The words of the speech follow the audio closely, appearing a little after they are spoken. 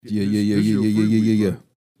Yeah.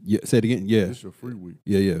 Yeah, say it again. Yeah. This your free week.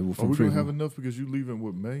 Yeah. Are we gonna have enough because you leaving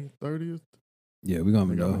with May 30th? Yeah, we're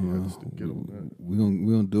gonna We're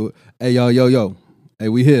gonna do it. Hey, y'all, yo. Hey,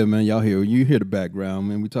 we here, man. Y'all here. You hear the background,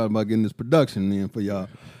 man. We talking about getting this production in for y'all.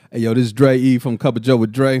 Hey, yo, this is Dre E from Cup of Joe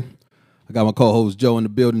with Dre. I got my co-host Joe in the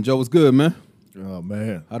building. Joe, what's good, man? Oh,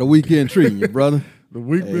 man. How the weekend treating you, brother? The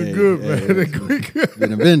week been good, man. The week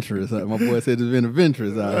been adventurous. My boy said it's been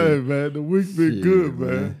adventurous out here. Hey, man, the week been good,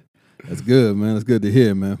 man. That's good, man. That's good to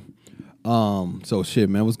hear, man. So shit,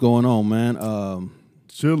 man. What's going on, man?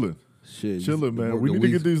 Chilling, man. We need to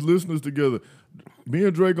get these listeners together. Me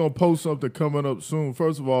and Dre gonna post something coming up soon.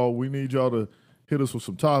 First of all, we need y'all to hit us with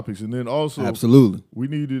some topics, and then also, absolutely, we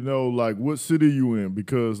need to know like what city you in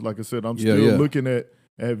because, like I said, I'm still looking at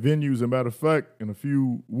venues. As a matter of fact, in a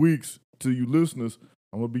few weeks, to you listeners,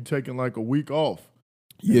 I'm gonna be taking like a week off.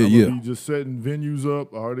 I'm gonna be just setting venues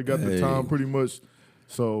up. I already got the time pretty much.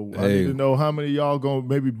 So I need to know how many of y'all gonna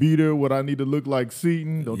maybe be there, what I need to look like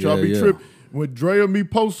seating. Don't y'all be tripping. When Dre or me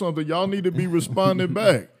post something, y'all need to be responding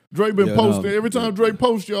back. Dre been posting. Every time Dre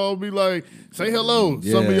posts, y'all be like, say hello.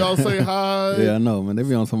 Yeah. Some of y'all say hi. Yeah, I know, man. They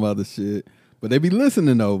be on some other shit. But they be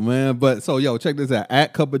listening, though, man. But so, yo, check this out.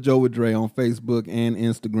 At Cup of Joe with Dre on Facebook and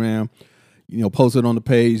Instagram. You know, post it on the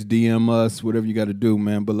page, DM us, whatever you got to do,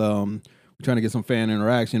 man. But we're trying to get some fan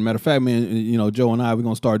interaction. Matter of fact, man, you know, Joe and I, we're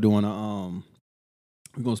going to start doing a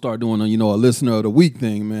listener of the week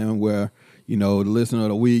thing, man, where, you know, the listener of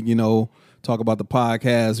the week, you know, talk about the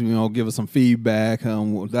podcast, you know, give us some feedback.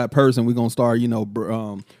 That person, we're gonna start, we're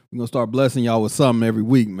gonna start blessing y'all with something every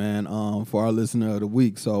week, man. For our listener of the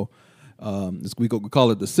week. So this week we call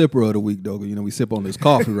it the sipper of the week, though. You know, we sip on this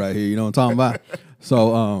coffee right here. You know what I'm talking about?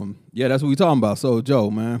 So that's what we talking about. So Joe,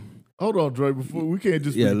 man. Hold on, Dre. Before we can't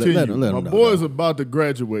just continue. Let him My boy's about to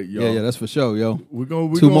graduate, y'all. Yeah, that's for sure, yo. We're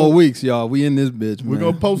gonna 2 more weeks, y'all. We in this bitch, man. We're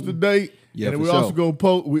gonna post the date. Yeah, and we're also gonna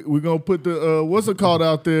post. We're gonna put the what's it called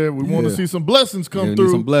out there. We want to see some blessings come through.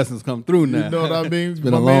 Some blessings come through now. You know what I mean? It's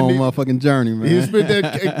been a long motherfucking journey, man. He spent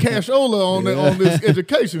that cashola on this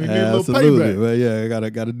education. He need a little payback. Well, yeah, I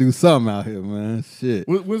gotta do something out here, man. Shit.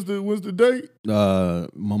 When's the date?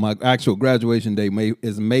 My actual graduation date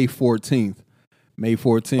is May 14th. May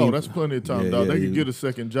 14th. Oh, that's plenty of time, dog. They can get a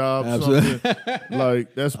second job. Absolutely. Something.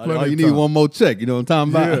 Like that's plenty. All you of time. need one more check. You know what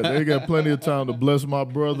I'm talking about? Yeah, they got plenty of time to bless my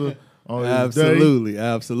brother.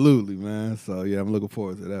 Absolutely, man. So yeah, I'm looking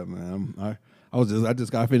forward to that, man. I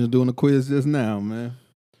just got finished doing a quiz just now, man.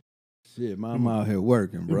 Shit, I'm out here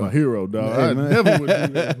working, bro. You're my hero, dog. Hey, I never would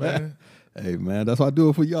do that, man. Hey, man, that's why I do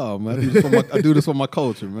it for y'all, man. I do this for my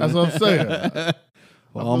culture, man. That's what I'm saying.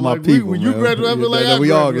 For all my people, when you graduate, I feel like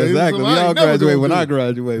we all exactly. We all graduate when I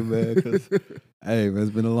graduate, man. Hey, man,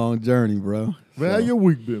 it's been a long journey, bro. Man, how your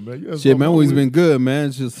week been, man? Shit, man, week's been good, man.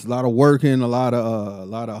 It's just a lot of working, a lot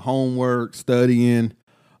of homework, studying,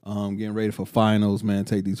 getting ready for finals, man.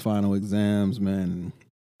 Take these final exams, man.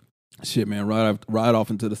 Shit, man, ride off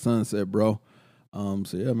into the sunset, bro.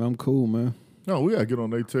 So yeah, man, I'm cool, man. No, we gotta get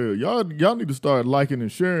on their tail. Y'all need to start liking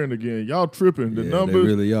and sharing again. Y'all tripping. The numbers. They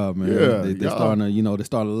really are, man. Yeah, they starting to, they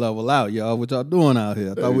starting to level out, y'all. What y'all doing out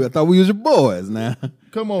here? I thought we was your boys now.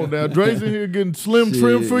 Come on now. Dre's in here getting slim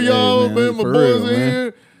trim for y'all, man. My boys in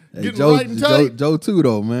here getting right and tight. Joe too,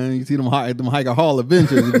 though, man. You see them hiker hall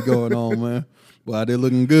adventures that be going on, man. Boy, they're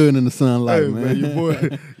looking good in the sunlight, man.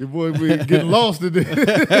 Your boy be getting lost in it.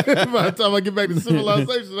 By the time I get back to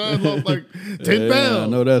civilization, I lost like 10 pounds. I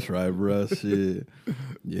know that's right, bro. Shit.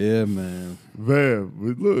 Yeah, man. Man,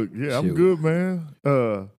 but look, I'm good,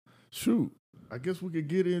 man. Shoot. I guess we could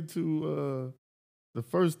get into the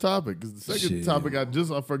first topic, because the second topic I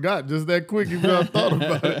forgot just that quick, even though I thought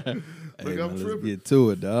about it. Hey, man, let's get to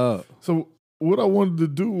it, dog. So what I wanted to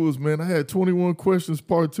do was, man, I had 21 questions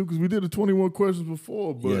part 2, because we did the 21 questions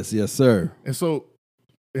before. But, yes, sir.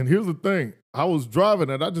 And here's the thing. I was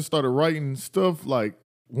driving and I just started writing stuff like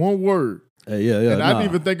one word. Hey, yeah. And I didn't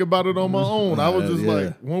even think about it on my own. I was just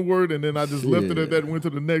like one word, and then I just left it at that and went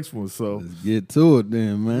to the next one. So let's get to it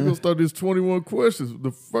then, man. We're going to start this 21 questions.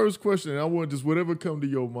 The first question, I want just whatever come to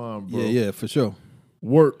your mind, bro. Yeah, for sure.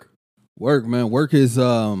 Work, man. Work is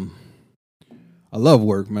I love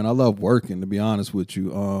work, man. I love working, to be honest with you.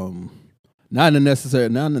 Not in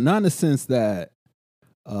the sense that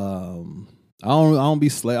I don't be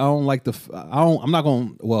slave. I don't like I'm not gonna.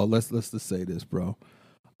 Well, let's just say this, bro.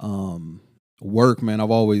 Work, man.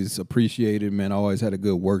 I've always appreciated, man. I always had a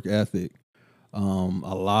good work ethic. A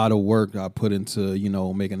lot of work I put into,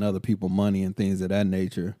 making other people money and things of that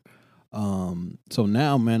nature. So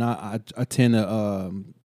now, man, I tend to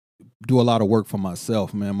do a lot of work for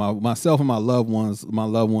myself, man. Myself and my loved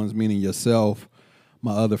ones meaning yourself,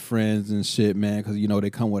 my other friends and shit, man, because you know they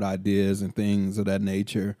come with ideas and things of that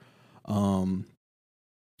nature.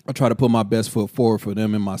 I try to put my best foot forward for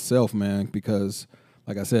them and myself, man, because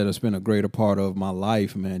like I said, it's been a greater part of my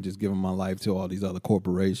life, man, just giving my life to all these other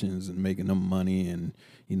corporations and making them money and,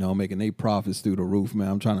 you know, making their profits through the roof, man.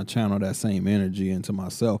 I'm trying to channel that same energy into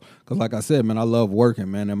myself. Because like I said, man, I love working,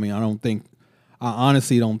 man. I mean, I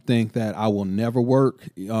honestly don't think that I will never work.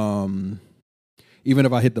 Even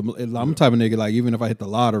if I hit I'm the type of nigga, like, even if I hit the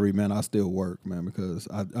lottery, man, I still work, man, because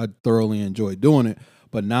I thoroughly enjoy doing it.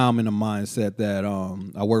 But now I'm in the mindset that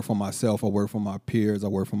I work for myself, I work for my peers, I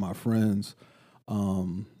work for my friends,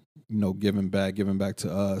 you know, giving back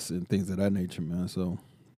to us and things of that nature, man. So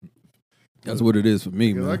that's what it is for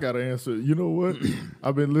me, man. I got to answer. You know what?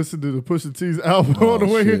 I've been listening to the Pusha T's album on the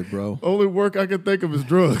way here. Bro. Only work I can think of is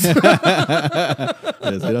drugs. Yeah,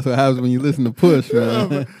 see, that's what happens when you listen to Push,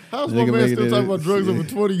 man. How's my man still talking about drugs over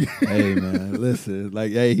 20 years? Hey, man, listen.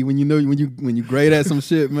 Like, hey, when you great at some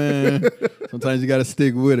shit, man, sometimes you got to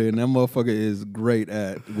stick with it. And that motherfucker is great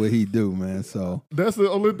at what he do, man. So that's the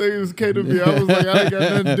only thing that came to me. I was like, I ain't got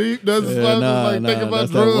nothing deep. That's think about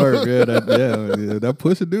drugs. That work, yeah, that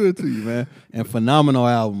Push will do it to you, man. And phenomenal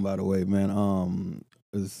album, by the way, man.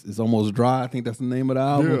 It's Almost Dry. I think that's the name of the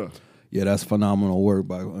album. Yeah, that's phenomenal work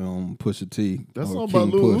by Pusha T. That song by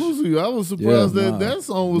Lil Uzi. I was surprised that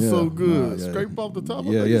song was so good. Scrape off the top.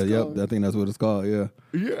 I think that's what it's called.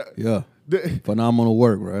 Yeah. Phenomenal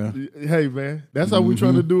work, right? Hey, man, that's how we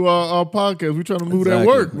trying to do our podcast. We trying to move that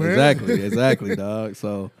work, man. Exactly, dog.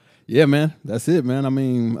 So yeah, man, that's it, man. I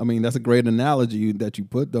mean, that's a great analogy that you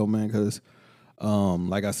put though, man, because.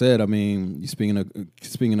 Like I said, I mean, speaking of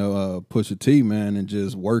Pusha T, man, and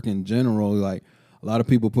just work in general, like a lot of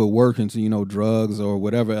people put work into, you know, drugs or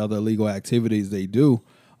whatever other illegal activities they do.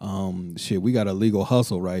 We got a legal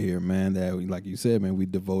hustle right here, man, that, like you said, man, we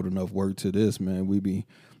devote enough work to this, man. We be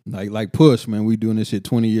like Push, man, we doing this shit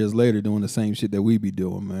 20 years later, doing the same shit that we be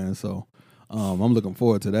doing, man. So I'm looking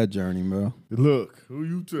forward to that journey, bro. Look, who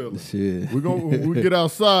you telling? Shit. When we get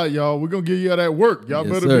outside, y'all, we're going to give you that work. Y'all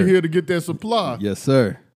better be here to get that supply. Yes,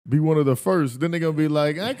 sir. Be one of the first. Then they're going to be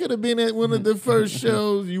like, I could have been at one of the first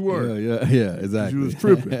shows. You weren't. Yeah, exactly. You was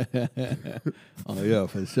tripping. Oh, yeah,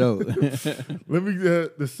 for sure.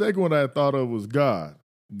 The second one I thought of was God.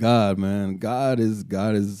 God, man. God is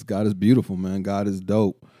beautiful, man. God is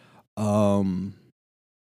dope.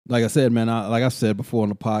 Like I said, man, like I said before on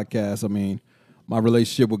the podcast, I mean, my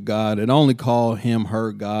relationship with God, and I only call him,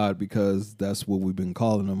 her God because that's what we've been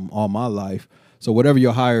calling him all my life. So whatever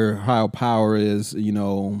your higher power is, you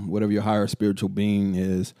know, whatever your higher spiritual being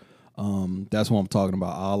is, that's what I'm talking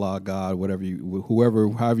about. Allah, God, however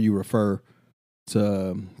you refer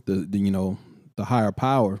to the higher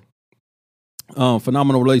power.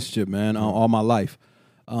 Phenomenal relationship, man, all my life.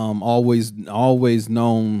 Always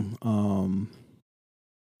known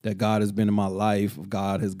that God has been in my life.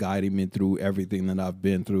 God has guided me through everything that I've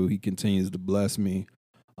been through. He continues to bless me.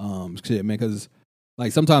 Shit, man, because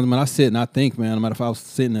like sometimes when I sit and I think, man, no matter if I was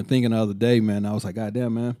sitting and thinking the other day, man, I was like, God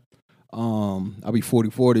damn, man, I'll be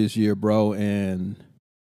 44 this year, bro, and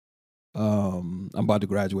I'm about to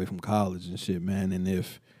graduate from college and shit, man. And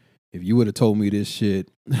if you would have told me this shit,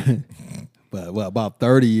 but about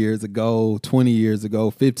 30 years ago, 20 years ago,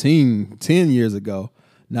 10 years ago,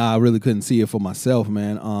 I really couldn't see it for myself,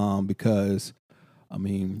 man, because, I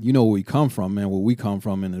mean, you know where we come from, man, where we come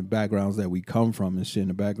from and the backgrounds that we come from and shit, and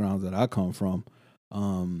the backgrounds that I come from.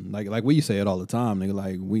 Like we say it all the time, nigga,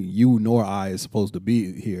 like you nor I is supposed to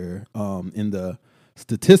be here in the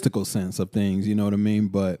statistical sense of things, you know what I mean?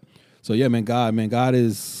 But, so yeah, man, God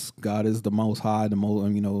is the most high, the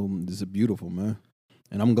most, you know, this is beautiful, man.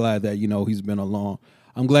 And I'm glad that, you know,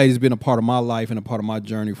 I'm glad he's been a part of my life and a part of my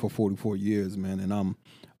journey for 44 years, man. And I'm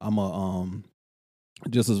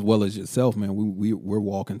just as well as yourself, man. We're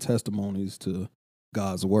walking testimonies to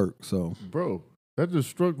God's work. So, bro, that just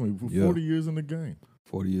struck me. 40 years in the game.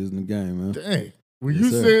 40 years in the game, man. Dang. When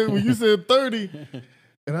you said 30,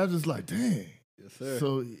 and I was just like, dang. Yes, sir.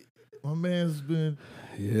 So my man's been.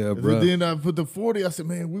 Yeah, bro. And then I put the 40. I said,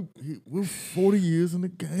 man, we're 40 years in the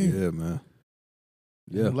game. Yeah, man.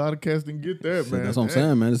 Yeah, a lot of cats didn't get that, man. That's what I'm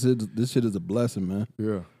saying, man. This shit is a blessing, man.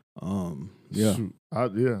 Yeah. Yeah. Shoot. I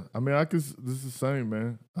mean, this is the same,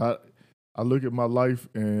 man. I look at my life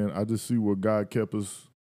and I just see where God kept us,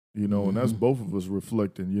 you know, and that's both of us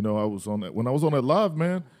reflecting. You know, when I was on that live,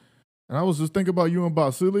 man, and I was just thinking about you and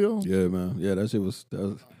Basilio. Yeah, man. Yeah, that was.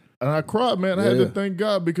 And I cried, man. I had to thank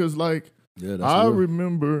God because, like, I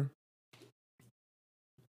remember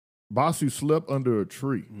Basi slept under a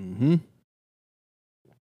tree. Mm-hmm.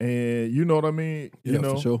 And you know what I mean? Yeah, you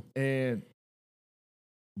know? for sure. And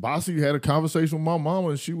Bossy had a conversation with my mama,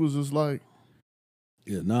 and she was just like,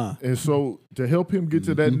 yeah, nah. And so to help him get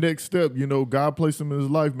to that next step, God placed him in his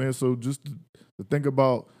life, man. So just to think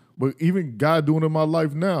about, but even God doing in my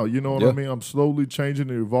life now, you know what I mean? I'm slowly changing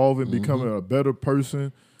and evolving, becoming a better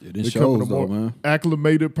person, becoming a more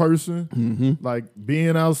acclimated person, like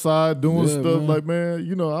being outside, doing stuff, man. Like,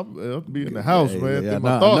 man, I'll be in the house, man.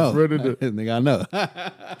 My thoughts ready to. Nigga, I know.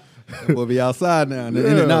 We'll be outside now.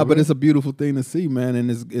 But it's a beautiful thing to see, man, and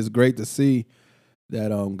it's great to see that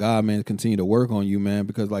God, man, continue to work on you, man,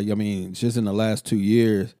 because just in the last 2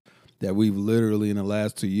 years that we've literally in the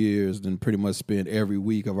last 2 years then pretty much spent every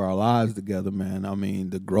week of our lives together, man. I mean,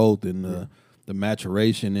 the growth and the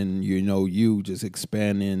maturation and you just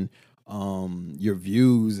expanding your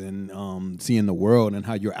views and seeing the world and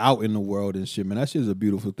how you're out in the world and shit, man. That shit is a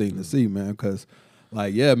beautiful thing to see, man, because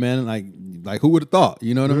man, like who would have thought?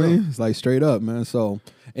 You know what I mean? It's like straight up, man. So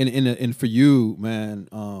and for you, man,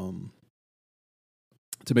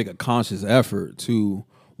 to make a conscious effort to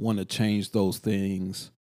want to change those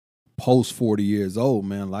things post 40 years old,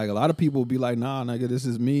 man. Like a lot of people will be like, nah, nigga, this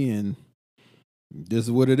is me and this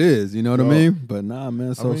is what it is. You know what I mean? But nah,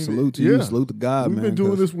 man. So salute to you, salute to God, man. We've been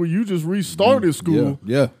doing this where you just restarted school.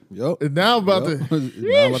 Yeah. And now I'm about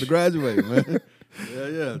to graduate, man.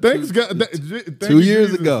 Yeah. Thanks 2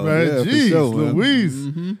 years ago, man. Yeah, Jeez, sure,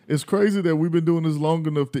 Louise. It's crazy that we've been doing this long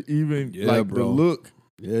enough to even the look.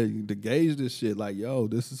 Yeah, to gauge this shit, like, yo,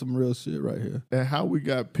 this is some real shit right here. And how we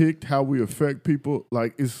got picked, how we affect people.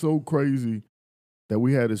 Like, it's so crazy that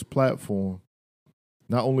we had this platform,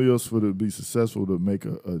 not only us to be successful, to make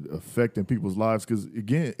a effect in people's lives. Because,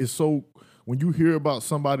 again, it's so, when you hear about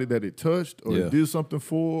somebody that it touched or it did something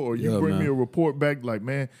for, or you bring me a report back, like,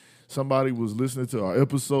 man, somebody was listening to our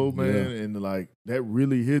episode, man, and, like, that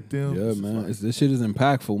really hit them. Yeah, man. Like, this shit is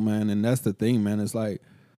impactful, man. And that's the thing, man. It's like,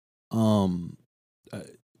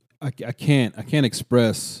 I can't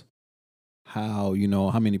express how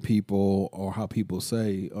how many people or how people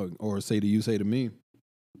say or say to me,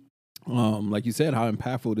 like you said, how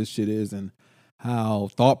impactful this shit is and how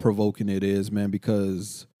thought provoking it is, man.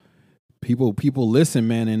 Because people listen,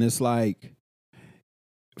 man, and it's like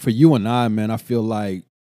for you and I, man, I feel like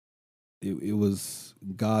it was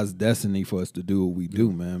God's destiny for us to do what we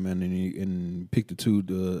do, man, and pick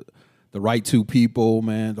the right two people,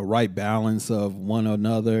 man, the right balance of one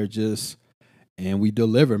another, and we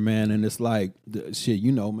deliver, man. And it's like, shit,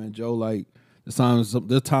 man, Joe, like, there's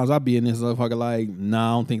times I be in this motherfucker like,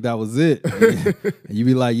 nah, I don't think that was it. And you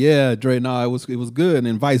be like, yeah, Dre, nah, it was good.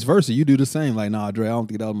 And vice versa. You do the same. Like, nah, Dre, I don't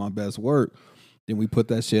think that was my best work. Then we put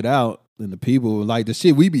that shit out, and the people, like, the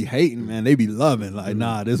shit we be hating, man, they be loving. Like,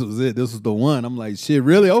 nah, this was it. This was the one. I'm like, shit,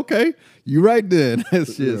 really? Okay. You right there. That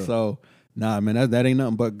shit. Yeah. So, nah, man, that ain't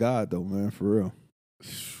nothing but God, though, man, for real.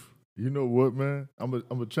 You know what, man? I'm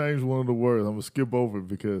gonna change one of the words. I'm gonna skip over it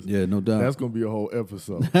because no doubt that's gonna be a whole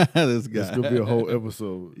episode. This guy. It's gonna be a whole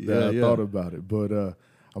episode that I thought about it. But I'm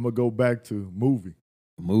gonna go back to movie.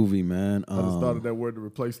 Movie, man. I just thought of that word to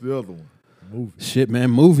replace the other one. Movie. Shit, man.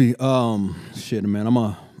 Movie. Shit, man.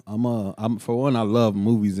 I'm for one, I love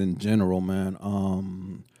movies in general, man.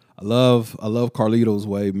 I love Carlito's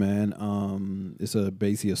Way, man. It's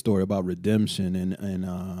basically a story about redemption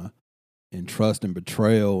and trust and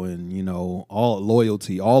betrayal and all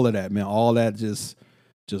loyalty, all of that, man. All that just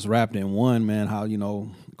wrapped in one, man. How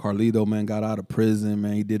Carlito, man, got out of prison,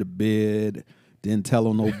 man. He did a bid, didn't tell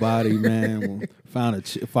on nobody, man.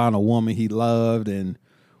 Found a woman he loved and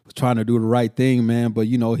was trying to do the right thing, man. But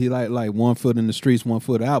he like 1 foot in the streets, 1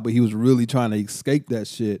 foot out. But he was really trying to escape that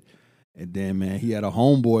shit. And then, man, he had a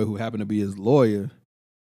homeboy who happened to be his lawyer,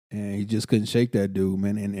 and he just couldn't shake that dude,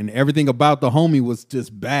 man. And everything about the homie was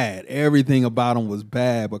just bad. Everything about him was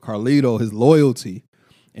bad. But Carlito, his loyalty,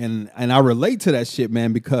 and I relate to that shit,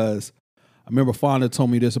 man, because I remember Fonda told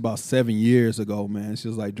me this about 7 years ago, man. She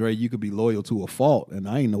was like, Dre, you could be loyal to a fault. And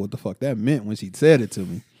I didn't know what the fuck that meant when she said it to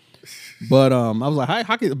me. But I was like,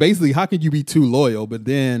 how can you be too loyal? But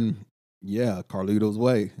then, yeah, Carlito's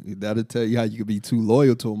Way. That'll tell you how you could be too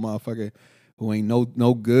loyal to a motherfucker who ain't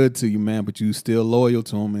no good to you, man, but you still loyal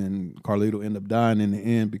to him, and Carlito end up dying in the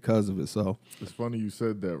end because of it. So it's funny you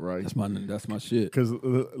said that, right? That's my shit. Because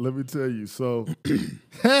let me tell you, so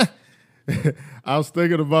I was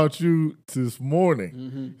thinking about you this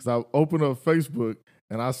morning because I opened up Facebook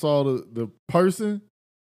and I saw the person.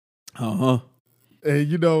 And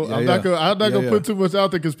I'm not gonna put too much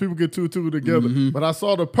out there because people get two together. But I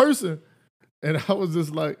saw the person, and I was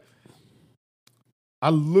just like, I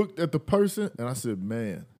looked at the person and I said,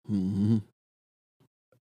 man,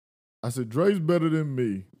 I said, Dre's better than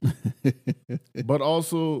me, but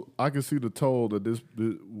also I can see the toll that this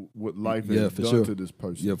what life has done to this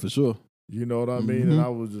person. Yeah, for sure. You know what I mean? And I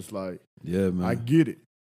was just like, yeah, man, I get it.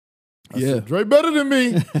 I said, Dre better than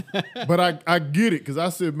me, but I get it because I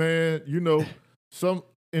said, man, you know,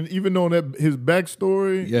 and even knowing that his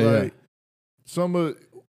backstory, like some of,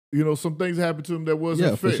 you know, some things happened to him that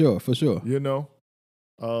wasn't fair. For sure. You know,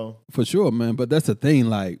 for sure, man. But that's the thing,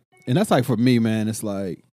 like, and that's like for me, man. It's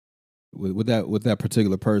like. With that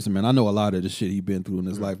particular person, man, I know a lot of the shit he been through in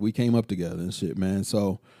his life. We came up together and shit, man.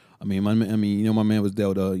 So, you know, my man was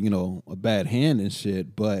dealt a bad hand and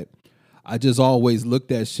shit. But I just always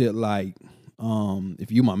looked at shit like,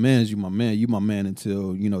 if you my man, you my man. You my man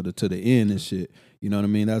until to the end and shit. You know what I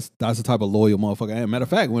mean? That's the type of loyal motherfucker I am. Matter of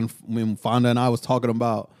fact, when Fonda and I was talking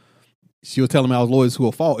about. She was telling me I was loyal to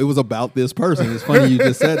a fault. It was about this person. It's funny you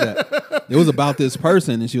just said that. It was about this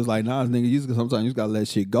person, and she was like, "Nah, nigga, sometimes you just gotta let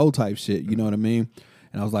shit go," type shit. You know what I mean?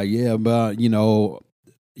 And I was like, "Yeah, but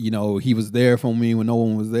he was there for me when no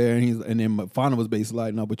one was there." And then Fonda was basically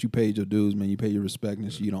like, "No, but you paid your dues, man. You pay your respect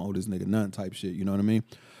and shit. You don't owe this nigga nothing," type shit. You know what I mean?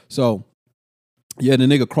 So, yeah, the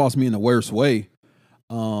nigga crossed me in the worst way.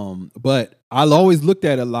 But I always looked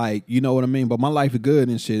at it like, you know what I mean? But my life is good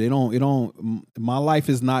and shit. My life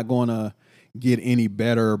is not gonna get any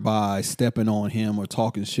better by stepping on him or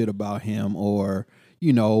talking shit about him or,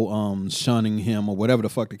 shunning him or whatever the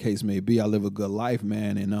fuck the case may be. I live a good life,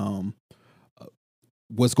 man. And,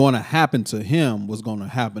 what's going to happen to him was going to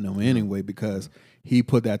happen to him anyway because he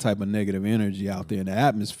put that type of negative energy out there in the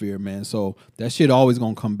atmosphere, man. So that shit always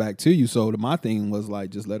going to come back to you. So my thing was like,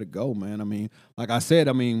 just let it go, man. I mean, like I said,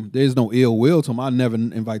 there's no ill will to him. I never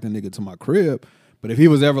invite the nigga to my crib. But if he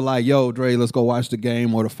was ever like, yo, Dre, let's go watch the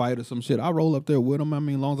game or the fight or some shit, I roll up there with him.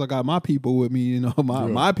 As long as I got my people with me,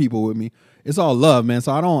 my people with me, it's all love, man.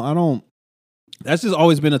 So I don't, that's just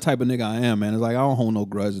always been the type of nigga I am, man. It's like, I don't hold no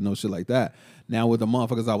grudge and no shit like that. Now with the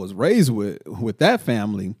motherfuckers I was raised with that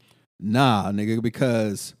family, nah, nigga,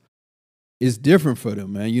 because it's different for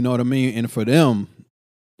them, man. You know what I mean? And for them,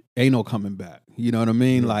 ain't no coming back. You know what I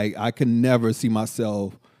mean? Like, I could never see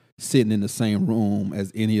myself sitting in the same room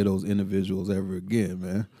as any of those individuals ever again,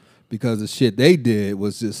 man. Because the shit they did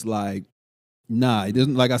was just like, nah, it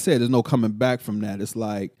doesn't, like I said, there's no coming back from that. It's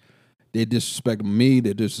like, they disrespecting me,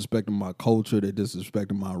 they're disrespecting my culture, they're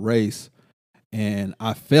disrespecting my race. And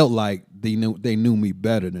I felt like they knew me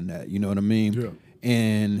better than that. You know what I mean? Yeah.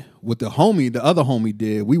 And what the other homie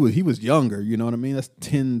did, he was younger, you know what I mean? That's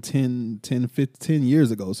 10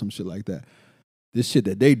 years ago, some shit like that. This shit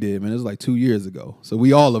that they did, man, it was like 2 years ago. So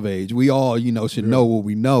we all of age. We all, should know what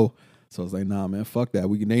we know. So I was like, nah, man, fuck that.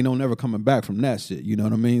 They ain't never coming back from that shit. You know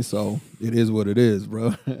what I mean? So it is what it is,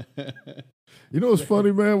 bro. You know what's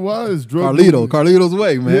funny, man? Why is drug Carlito's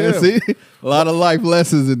way, man. Yeah. See? A lot of life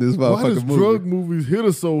lessons in this motherfucking movie. Why does drug movies hit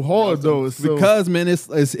us so hard, though? Because, man,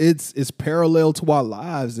 it's parallel to our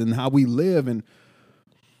lives and how we live. And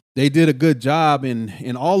they did a good job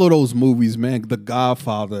in all of those movies, man. The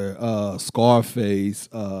Godfather, Scarface,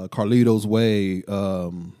 Carlito's Way,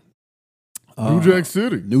 New Jack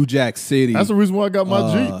City. New Jack City. That's the reason why I got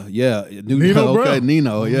my Jeep. Yeah. Nino Brown.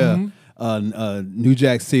 Nino, yeah. New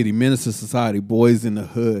Jack City, Menace to Society, Boys in the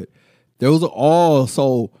Hood. Those are all,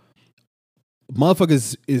 so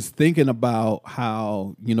motherfuckers is thinking about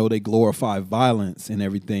how, they glorify violence and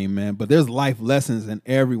everything, man. But there's life lessons in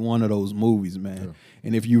every one of those movies, man. Yeah.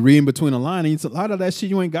 And if you read in between the lines, a lot of that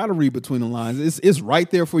shit you ain't got to read between the lines. It's right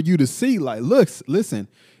there for you to see. Like, look, listen,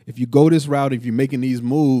 if you go this route, if you're making these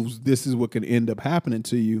moves, this is what can end up happening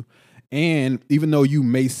to you. And even though you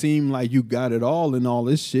may seem like you got it all and all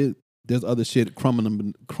this shit, there's other shit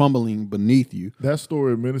crumbling beneath you. That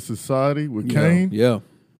story of Menace to Society with Kane. Yeah.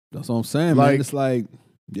 That's what I'm saying, man. It's like,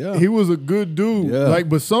 yeah. He was a good dude. Yeah.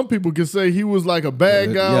 But some people can say he was like a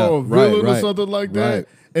bad guy or a villain or something like that. Right.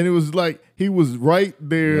 And it was like he was right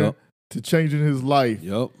there to changing his life.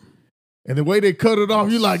 Yep. And the way they cut it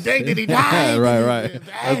off, you're like, dang, did he die? Right.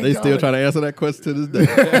 They still trying to answer that question to this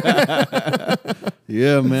day.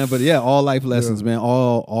 Yeah, man. But yeah, all life lessons, man.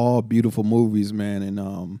 All beautiful movies, man.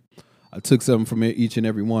 And I took something from each and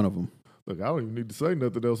every one of them. Look, I don't even need to say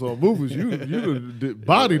nothing else on movies. You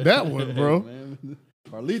bodied that one, bro. Man.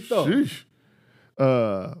 Carlito.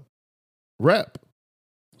 Sheesh. Rap.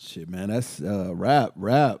 Shit, man. That's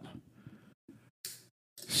rap.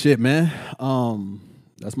 Shit, man.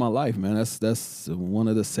 That's my life, man. That's one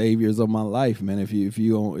of the saviors of my life, man. If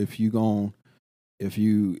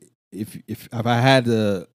I had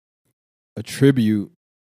to attribute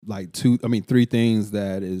like three things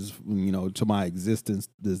that is, to my existence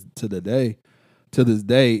to this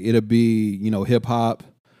day, it'll be, hip hop,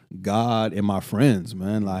 God and my friends,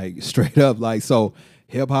 man. Like straight up, like so.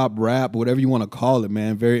 Hip hop, rap, whatever you want to call it,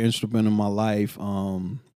 man. Very instrumental in my life.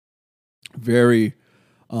 Very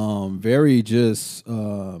just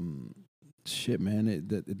shit, man.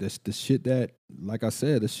 The shit that, like I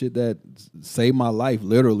said, the shit that saved my life,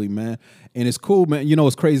 literally, man. And it's cool, man. You know,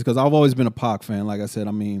 it's crazy because I've always been a Pac fan. Like I said,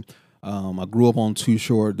 I mean, I grew up on Too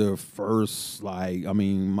Short. The first, like, I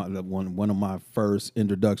mean, one of my first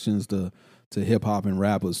introductions to hip hop and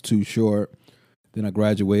rap was Too Short. Then I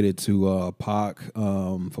graduated to Pac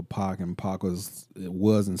for Pac, and Pac was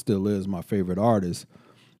and still is my favorite artist.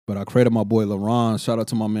 But I created my boy LaRon. Shout out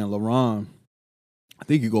to my man LaRon. I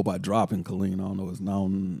think you go by Dropping Colleen. I don't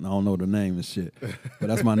know the name and shit. But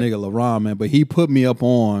that's my nigga LaRon, man. But he put me up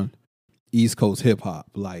on East Coast hip hop.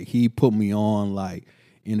 Like he put me on, like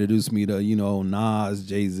introduced me to, you know, Nas,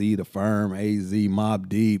 Jay-Z, The Firm, AZ, Mobb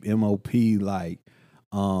Deep, MOP, like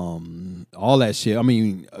all that shit. I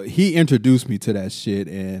mean, he introduced me to that shit,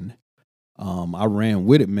 and I ran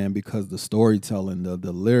with it, man, because the storytelling,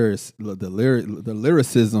 the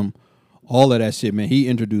lyricism, all of that shit, man. He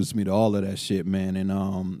introduced me to all of that shit, man, and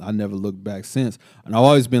I never looked back since. And I've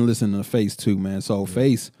always been listening to Face too, man. So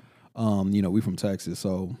Face, you know, we from Texas,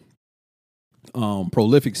 so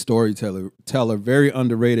prolific storyteller, very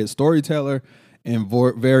underrated storyteller. And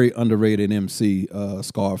very underrated MC,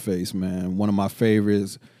 Scarface, man. One of my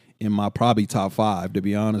favorites in my probably top 5, to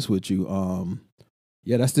be honest with you.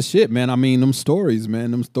 Yeah, that's the shit, man. I mean, them stories, man.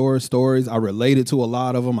 Them stories. I related to a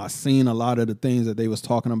lot of them. I seen a lot of the things that they was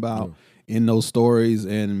talking about in those stories.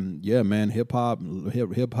 And yeah, man, hip hop,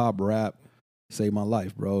 rap saved my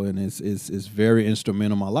life, bro. And it's very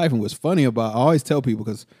instrumental in my life. And what's funny about, I always tell people,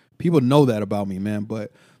 because people know that about me, man,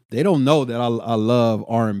 but they don't know that I love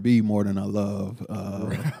R&B more than I love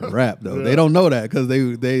rap, though. Yeah. They don't know that because they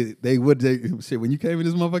would shit. When you came in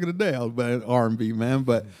this motherfucker today, I was about R&B, man.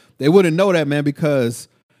 But they wouldn't know that, man, because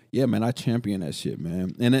yeah, man, I champion that shit,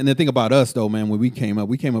 man. And the thing about us, though, man, when we came up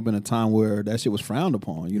in a time where that shit was frowned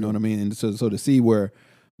upon. You know what I mean? And so to see where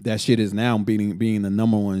that shit is now being the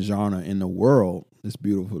number one genre in the world, it's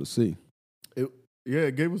beautiful to see.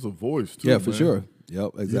 It gave us a voice too. Yeah, for sure.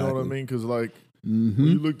 Yep, exactly. You know what I mean? Because like. Mm-hmm.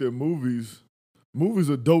 When you looked at movies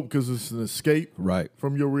are dope because it's an escape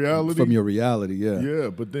from your reality. From your reality, yeah. Yeah,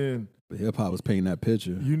 but then hip hop was painting that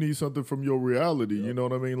picture. You need something from your reality. Yep. You know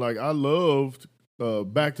what I mean? Like I loved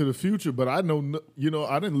Back to the Future, but I know, you know,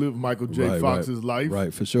 I didn't live Michael J. Fox's life.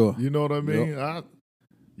 Right, for sure. You know what I mean?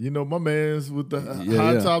 Yep. My man's with the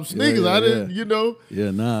high top sneakers. I didn't, you know. Yeah,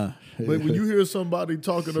 nah. But when you hear somebody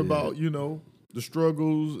talking about, you know, the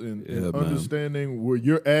struggles and understanding where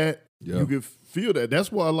you're at, you can feel that.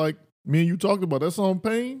 That's why, like, me and you talked about that song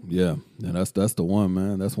Pain. Yeah, and that's the one,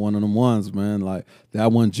 man. That's one of them ones, man. Like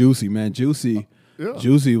that one, Juicy, man. Juicy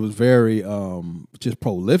was very just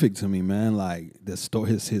prolific to me, man. Like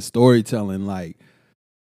his storytelling, like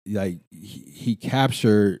he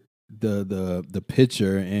captured the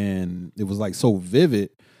picture, and it was like so vivid.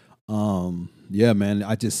 Yeah, man.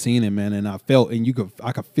 I just seen it, man, and I felt, and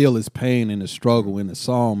I could feel his pain and the struggle in the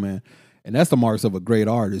song, man. And that's the marks of a great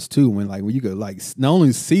artist too. When you could like not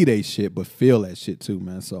only see they shit but feel that shit too,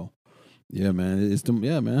 man. So yeah, man,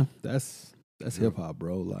 man. That's hip hop,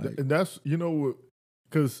 bro. Like, and that's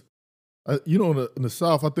because in the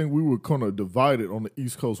South, I think we were kind of divided on the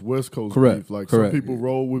East Coast, West Coast. Correct. Beef. Like Correct. Some people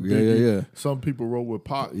roll with Biggie, some people roll with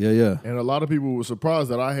Pac. Yeah. And a lot of people were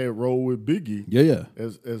surprised that I had rolled with Biggie. Yeah.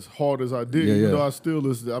 As hard as I did, even though I still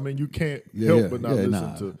listen. I mean, you can't help but not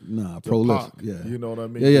listen to prolific. Pac. Yeah. You know what I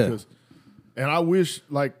mean? Yeah. And I wish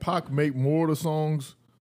like Pac make more of the songs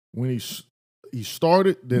when he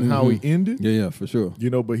started than how he ended. Yeah, for sure.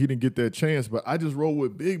 But he didn't get that chance. But I just roll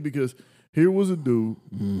with Big because here was a dude.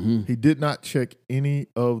 He did not check any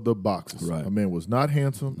of the boxes. Right. A man was not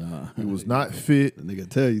handsome. He was not fit. The nigga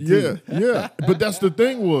tell you too. Yeah. But that's the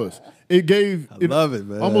thing was it gave. I love it,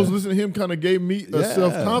 man. Almost listening to him kind of gave me a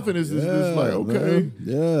self-confidence. It's like, okay. Man.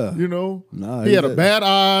 Yeah. He had a bad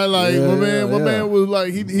eye. Like my man was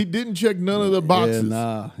like he didn't check none of the boxes.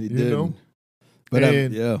 He didn't. But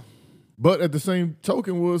But at the same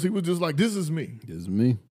token he was just like, this is me.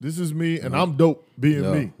 This is me, and I'm dope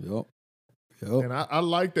being me. Yep. And I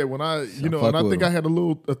like that when I think I had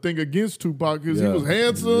a thing against Tupac because he was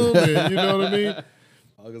handsome, and you know what I mean.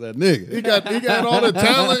 Look at that nigga. He got all the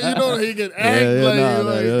talent, he can act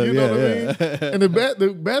you know what I mean. And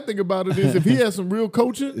the bad thing about it is if he had some real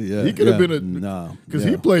coaching, he could have been because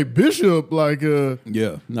he played Bishop like I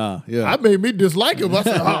made me dislike him. I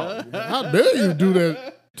said, how dare you do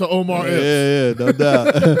that to Omar Epps? Yeah, no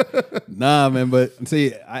doubt. Nah, man, but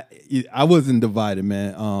see, I wasn't divided,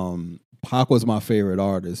 man. Pac was my favorite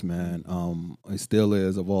artist, man. It still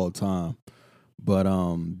is of all time. But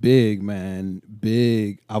Big, man,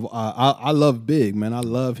 Big. I love Big, man. I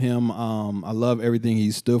love him. I love everything he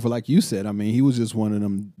stood for. Like you said, I mean, he was just one of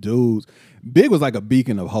them dudes. Big was like a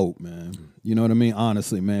beacon of hope, man. You know what I mean?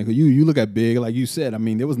 Honestly, man. Cause you look at Big, like you said. I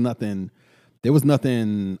mean, there was nothing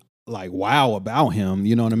like wow about him.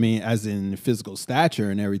 You know what I mean? As in physical stature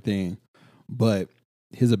and everything, but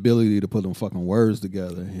his ability to put them fucking words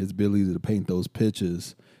together, his ability to paint those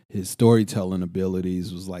pictures, his storytelling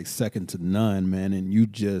abilities was like second to none, man. And you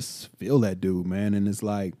just feel that dude, man. And it's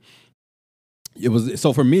like,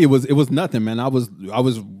 so for me, it was nothing, man. I was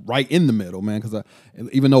right in the middle, man. Cause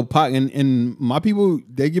even though Pac and my people,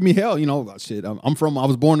 they give me hell, you know, shit. I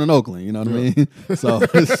was born in Oakland, you know what I mean? So,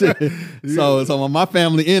 shit. So my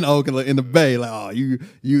family in Oakland, in the Bay, like, oh, you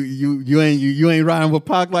ain't riding with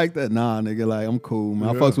Pac like that? Nah, nigga, like, I'm cool,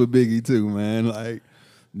 man. I fucks with Biggie too, man. Like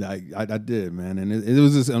I did, man. And it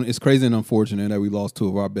was just, it's crazy and unfortunate that we lost two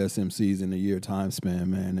of our best MCs in a year time span,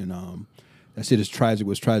 man. And that shit is tragic.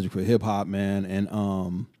 Was tragic for hip hop, man.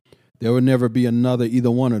 And there would never be another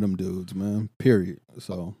either one of them dudes, man. Period.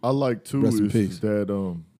 So I like too is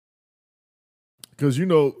that because you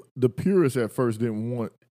know the purists at first didn't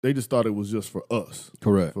want. They just thought it was just for us,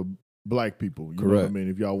 correct, for black people. You correct. know what I mean?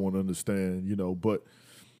 If y'all want to understand, you know. But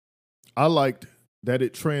I liked that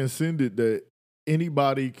it transcended that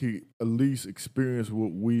anybody could at least experience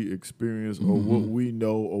what we experience or what we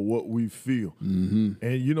know or what we feel, and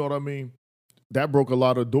you know what I mean. That broke a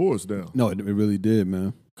lot of doors down. No, it really did,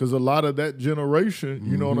 man. Because a lot of that generation,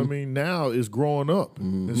 you know what I mean, now is growing up.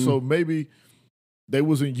 And so maybe they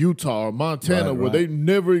was in Utah or Montana where they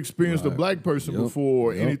never experienced a black person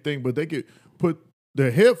before or anything, but they could put their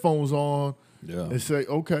headphones on and say,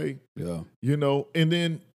 okay, you know. And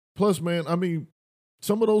then plus, man, I mean,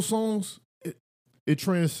 some of those songs, it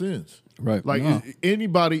transcends. Right. Like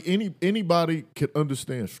anybody can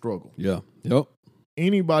understand struggle. Yeah. Yep.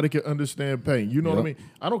 Anybody can understand pain. You know what I mean?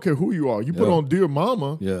 I don't care who you are. You put on Dear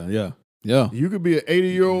Mama. Yeah. You could be an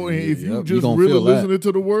 80-year-old, and if you just really listening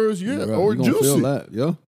to the words, or Juicy. Feel that.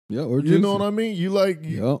 Yeah, or Juicy. You know what I mean? You like...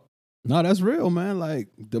 No, that's real, man. Like,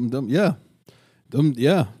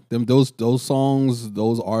 those songs,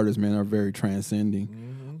 those artists, man, are very transcending.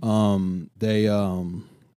 They open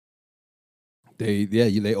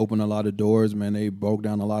a lot of doors, man. They broke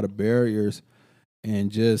down a lot of barriers.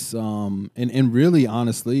 And just and really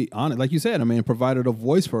honestly, like you said, I mean, provided a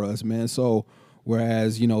voice for us, man. So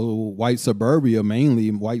whereas, you know, white suburbia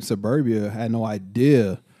had no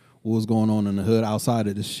idea what was going on in the hood outside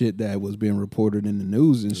of the shit that was being reported in the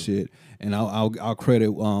news and shit. And I'll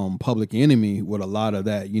credit Public Enemy with a lot of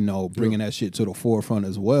that, you know, bringing that shit to the forefront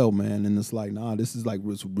as well, man. And it's like, nah, this is like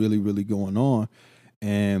what's really, really going on.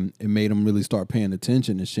 And it made them really start paying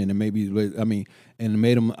attention and shit. And maybe, I mean, and it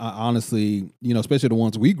made them honestly, you know, especially the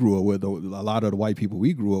ones we grew up with, a lot of the white people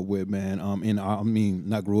we grew up with, man.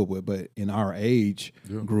 Not grew up with, but in our age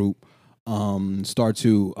group, start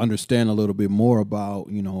to understand a little bit more about,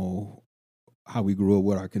 you know, how we grew up,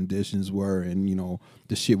 what our conditions were, and you know,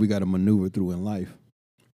 the shit we got to maneuver through in life.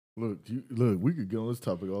 Look, we could get on this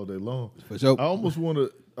topic all day long. For sure. I almost want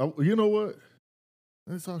to. You know what?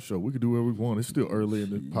 It's our show. We can do whatever we want. It's still early in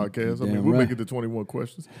the podcast. I mean, we'll make it to 21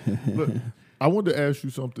 questions. Look, I wanted to ask you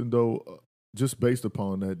something, though, just based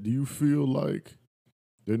upon that. Do you feel like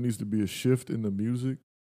there needs to be a shift in the music?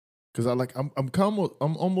 Because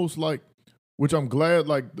I'm almost like, which I'm glad,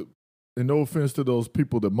 like, and no offense to those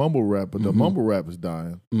people that mumble rap, but the mumble rap is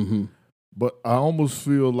dying. But I almost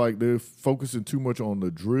feel like they're focusing too much on the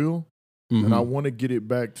drill, and I want to get it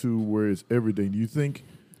back to where it's everything. Do you think...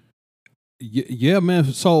 Yeah, man.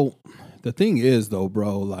 So the thing is, though,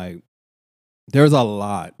 bro, like, there's a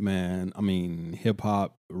lot, man. I mean, hip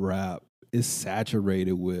hop, rap is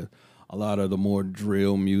saturated with a lot of the more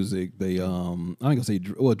drill music. I ain't gonna say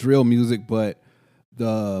drill music, but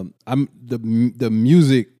the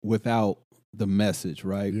music without the message,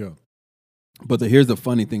 right? Yeah. But here's the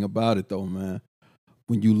funny thing about it, though, man.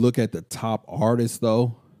 When you look at the top artists,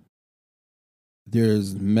 though,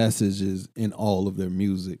 there's messages in all of their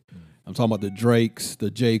music. I'm talking about the Drakes, the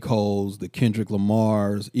J. Coles, the Kendrick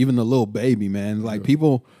Lamars, even the Lil Baby, man. Like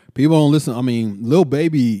people don't listen. I mean, Lil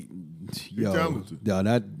Baby,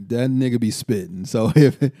 that nigga be spitting. So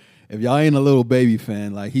if y'all ain't a Lil Baby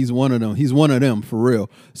fan, like he's one of them. He's one of them for real.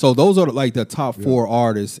 So those are like the top four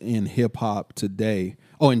artists in hip hop today.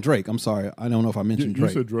 Oh, and Drake. I'm sorry, I don't know if I mentioned Drake.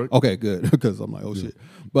 You said Drake. Okay, good, because I'm like, shit.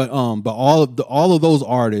 But all of those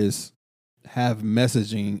artists have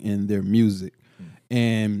messaging in their music.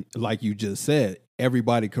 And like you just said,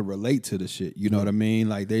 everybody could relate to the shit. You know what I mean?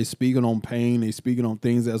 Like they speaking on pain, they speaking on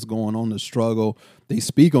things that's going on, the struggle. They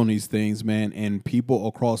speak on these things, man, and people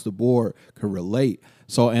across the board could relate.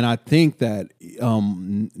 So, and I think that Baby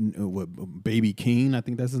Keem, I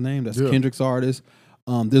think that's his name. That's Kendrick's artist.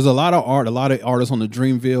 There's a lot of artists on the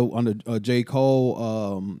Dreamville under J.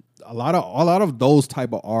 Cole. A lot of those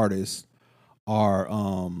type of artists are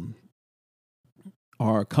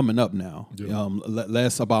coming up now. Yeah.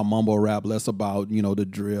 Less about mumble rap, less about the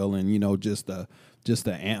drill and just the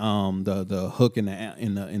hook in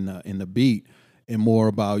the beat, and more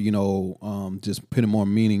about just putting more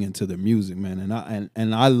meaning into the music, man.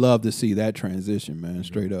 And I love to see that transition, man.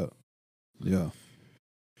 Straight up, yeah.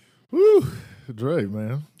 Woo, Dre,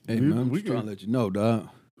 man. Hey, man, I'm just trying to let you know, dog.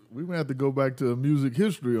 We may have to go back to music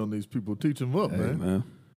history on these people, teach them up, man.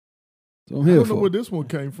 So I'm here I don't know where this one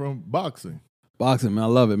came from. Boxing, man. I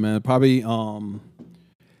love it, man. Probably,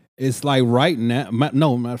 it's like right now.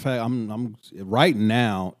 No, matter of fact, I'm right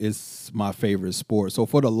now. It's my favorite sport. So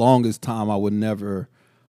for the longest time, I would never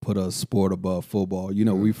put a sport above football.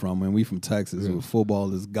 We from Texas. Yeah.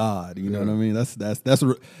 Football is God. You know what I mean? That's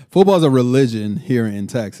football is a religion here in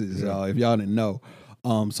Texas, y'all. If y'all didn't know.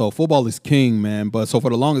 So football is king, man. But so for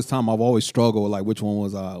the longest time, I've always struggled with like which one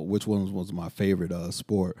was my favorite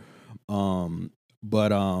sport.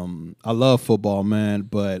 But I love football, man.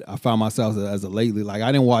 But I found myself as of lately, like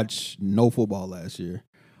I didn't watch no football last year.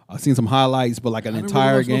 I seen some highlights, but like an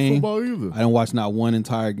entire game, no football either. I didn't watch not one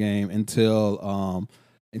entire game until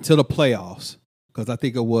the playoffs, because I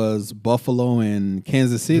think it was Buffalo and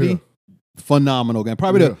Kansas City. Yeah. Phenomenal game.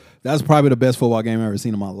 That's probably the best football game I've ever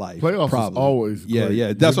seen in my life. Playoffs is always great.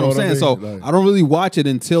 Yeah. That's what I'm saying. So I don't really watch it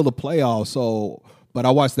until the playoffs. So, but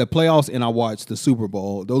I watched the playoffs and I watched the Super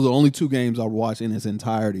Bowl. Those are the only two games I watched in its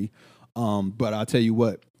entirety. But I tell you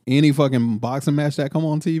what, any fucking boxing match that come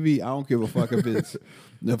on TV, I don't give a fuck if it's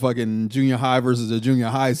the fucking junior high versus the junior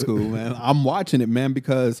high school, man. I'm watching it, man,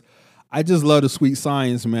 because I just love the sweet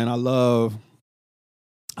science, man. I love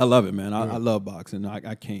it, man. I love boxing.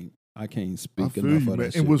 I can't speak enough of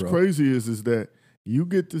that shit, and what's bro. crazy is that you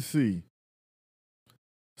get to see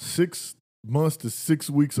 6 months to 6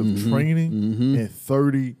 weeks of training in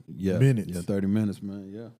 30 minutes. Yeah, 30 minutes, man.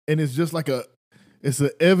 Yeah. And it's just like it's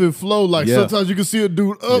an ebb and flow. Like sometimes you can see a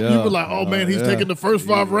dude up, you be like, oh man, he's taking the first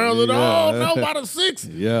 5 rounds, and no, by the 6th.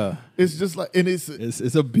 Yeah. It's just like, and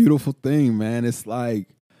it's a beautiful thing, man. It's like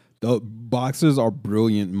the boxers are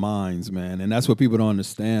brilliant minds, man. And that's what people don't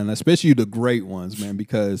understand, especially the great ones, man,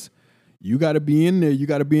 because you got to be in there. You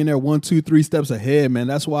got to be in there 1, 2, 3 steps ahead, man.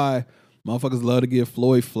 That's why motherfuckers love to give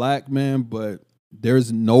Floyd flack, man. But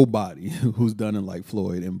there's nobody who's done it like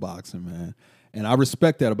Floyd in boxing, man. And I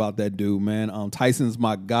respect that about that dude, man. Tyson's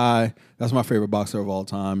my guy. That's my favorite boxer of all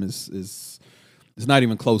time. It's not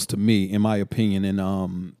even close to me, in my opinion.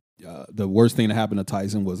 And the worst thing that happened to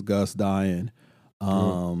Tyson was Gus dying.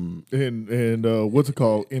 And what's it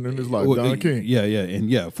called? Ending his life, Don King.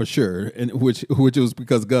 Yeah, for sure. And which was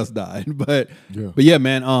because Gus died. But yeah,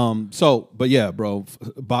 man. Bro,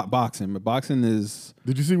 boxing is.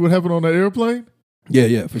 Did you see what happened on that airplane?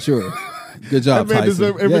 Yeah, for sure. Good job,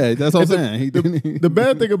 Tyson. That's what I'm saying. The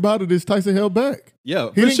bad thing about it is Tyson held back.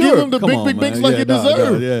 Yeah, he didn't give him the big bigs like he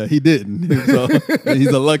deserved. Yeah, he didn't. So he's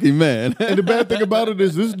a lucky man. And the bad thing about it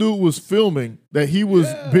is this dude was filming that he was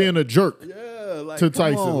being a jerk. To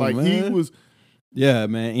Tyson, he was,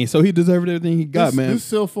 man, and so he deserved everything he got, man. This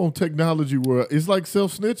cell phone technology world is like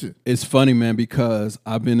self-snitching. It's funny, man, because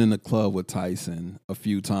I've been in the club with Tyson a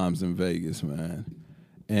few times in Vegas, man,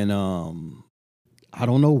 and I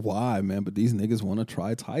don't know why, man, but these niggas want to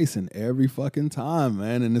try Tyson every fucking time,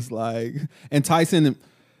 man, and it's like, and Tyson.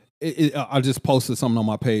 I just posted something on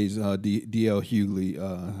my page, DL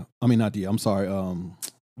Hughley. I mean, not DL. I'm sorry,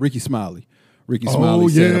 Ricky Smiley. Ricky Smiley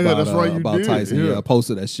said about Tyson. Yeah, I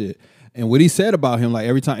posted that shit. And what he said about him, like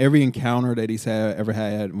every encounter that he's ever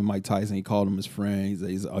had with Mike Tyson, he called him his friend.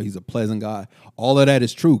 He's a pleasant guy. All of that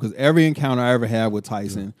is true, because every encounter I ever had with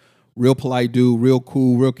Tyson, real polite dude, real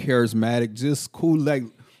cool, real charismatic, just cool. Like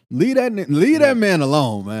leave that man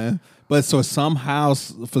alone, man. But so somehow,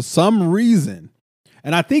 for some reason,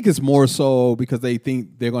 and I think it's more so because they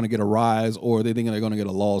think they're going to get a rise, or they think they're going to get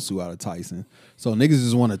a lawsuit out of Tyson. So niggas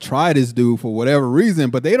just want to try this dude for whatever reason,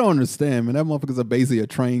 but they don't understand, man. That motherfucker's basically a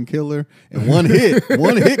trained killer, and one hit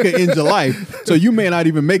could end your life. So you may not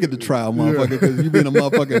even make it to trial, motherfucker, because you been a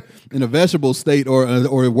motherfucker in a vegetable state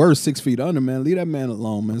or worse, 6 feet under, man. Leave that man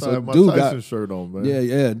alone, man. So dude got shirt on, man.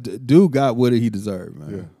 Yeah. Dude got what he deserved, man.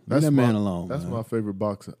 Yeah. Leave that man alone. That's man. My favorite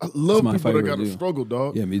boxer. I love people that got to struggle,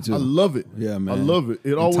 dog. Yeah, me too. I love it. Yeah, man. I love it.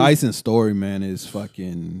 Tyson's story, man, is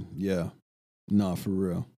fucking for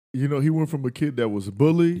real. you know, he went from a kid that was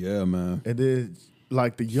bullied. Yeah, man. And then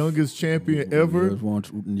like the youngest champion ever.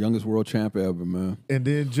 Youngest world champ ever, man. And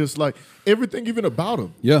then just like everything even about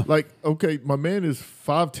him. Yeah. Like, okay, my man is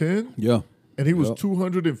 5'10". Yeah. And he was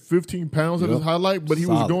 215 pounds at his highlight, but he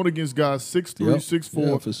was going against guys 6'3",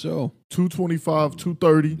 6'4", for sure, 225,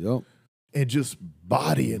 230. Yep. And just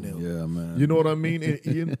bodying him. Yeah, man. You know what I mean?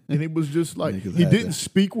 And it was just like, he didn't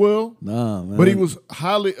speak well. Nah, man. But he was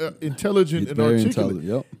highly intelligent and articulate.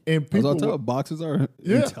 Yep. And people, boxers are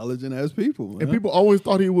intelligent as people, man. And people always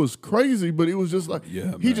thought he was crazy, but it was just like,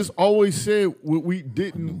 he just always said what we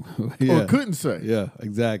didn't or couldn't say. Yeah,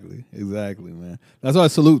 exactly, man. That's why I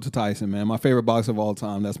salute to Tyson, man. My favorite boxer of all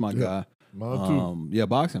time. That's my guy. Mine too. Yeah,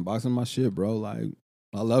 boxing my shit, bro. Like,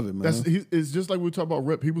 I love it, man. It's just like we talk about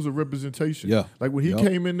rep. He was a representation. Yeah. Like when he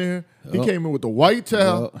came in there, he came in with the white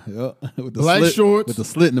towel, with the black shorts, with the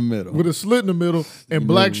slit in the middle, and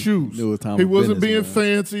black shoes. He wasn't being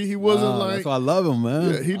fancy. He wasn't like. That's why I love him,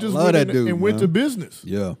 man. Yeah, he just went in dude, and went to business.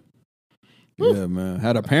 Yeah. Yeah, man.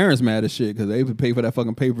 Had our parents mad as shit because they would pay for that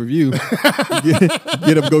fucking pay-per-view.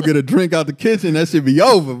 get up, go get a drink out the kitchen. That should be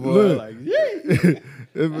over, boy. Look. Like, yeah.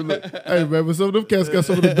 Hey man, but some of them cats got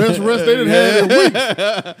some of the best rest they done had in weeks.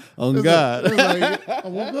 On God. Like, I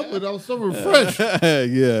woke up and I was so refreshed.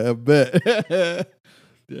 Yeah, I bet. That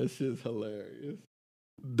shit's hilarious.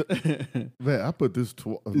 Man, I put this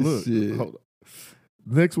look. Hold on.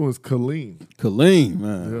 Next one's Colleen. Colleen,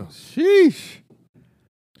 man. Yeah. Sheesh.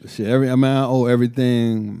 Shit, I owe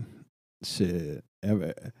everything. Shit.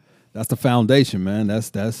 That's the foundation, man.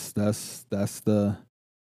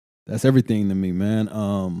 That's everything to me, man.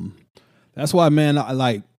 That's why, man, I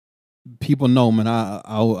like people know, man.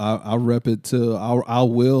 I rep it till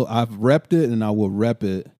I've repped it and I will rep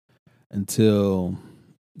it until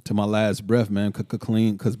to my last breath, man.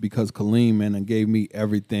 Because Colleen, man, and gave me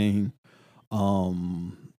everything.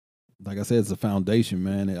 Like I said, it's a foundation,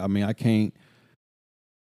 man. I mean, I can't.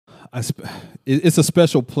 It's a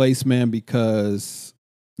special place, man, because.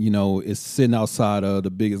 You know, it's sitting outside of the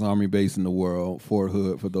biggest army base in the world, Fort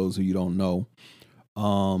Hood, for those who you don't know.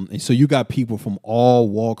 And so you got people from all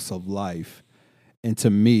walks of life. And to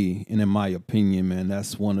me, and in my opinion, man,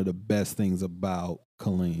 that's one of the best things about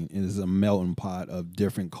Killeen. It is a melting pot of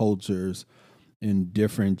different cultures and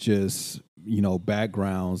different just, you know,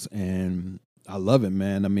 backgrounds. And I love it,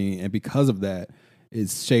 man. I mean, and because of that,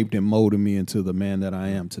 it's shaped and molded me into the man that I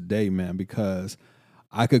am today, man, because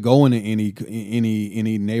I could go into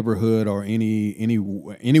any neighborhood or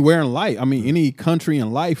anywhere in life. I mean, any country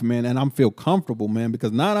in life, man, and I'm feel comfortable, man,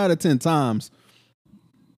 because 9 out of 10 times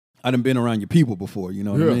I done been around your people before, you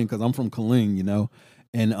know what I mean? Because I'm from Killeen, you know,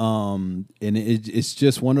 and it's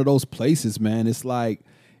just one of those places, man. It's like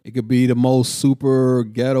it could be the most super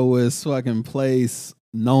ghettoest fucking place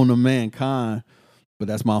known to mankind. But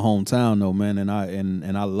that's my hometown, though, man, and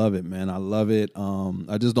I love it, man. I love it.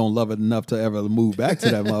 I just don't love it enough to ever move back to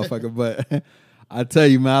that motherfucker. But I tell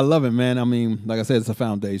you, man, I love it, man. I mean, like I said, it's a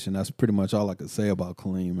foundation. That's pretty much all I could say about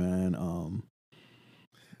Killeen, man.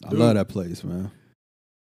 I love that place, man.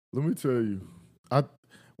 Let me tell you,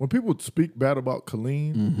 when people speak bad about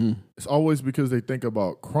Killeen, it's always because they think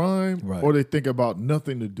about crime or they think about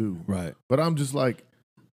nothing to do. Right. But I'm just like,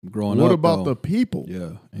 what about the people?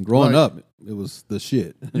 Yeah. And growing up, it was the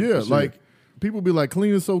shit. Yeah, like people be like,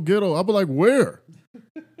 Killeen is so ghetto. I'll be like, where?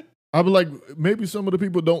 I'll be like, maybe some of the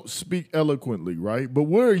people don't speak eloquently, right? But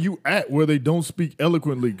where are you at where they don't speak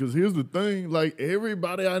eloquently? Because here's the thing, like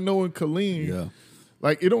everybody I know in Killeen,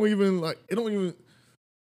 like it doesn't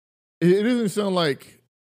sound like,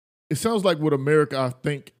 it sounds like what America, I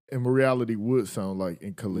think, in reality would sound like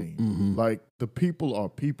in Killeen. Like the people are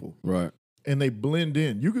people. Right. And they blend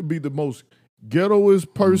in. You could be the most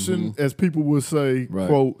ghettoest person, as people would say,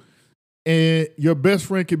 quote, and your best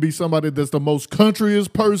friend could be somebody that's the most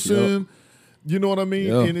countryest person. You know what I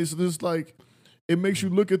mean? And it's just like, it makes you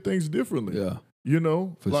look at things differently. Yeah. You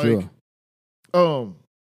know? For sure. I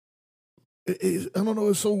don't know,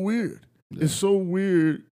 it's so weird. Yeah. It's so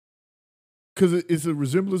weird because it's a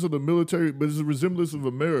resemblance of the military, but it's a resemblance of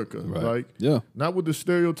America. Right. Like, not what the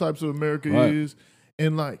stereotypes of America is.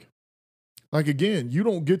 And like again, you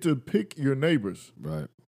don't get to pick your neighbors. Right.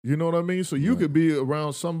 You know what I mean? So you could be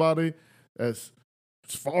around somebody that's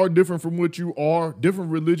far different from what you are,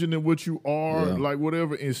 different religion than what you are, like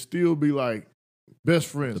whatever, and still be like best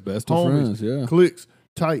friends. The best homies, of friends, cliques,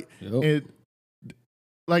 tight. And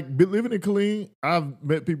like living in Killeen, I've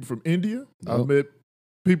met people from India. I've met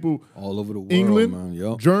people all over the world, England,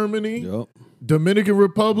 man. Germany, Dominican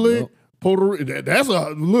Republic, Puerto Rico. That's a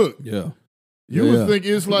look. Yeah. You would think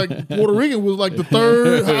it's like Puerto Rican was like the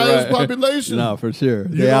third highest population. No, for sure.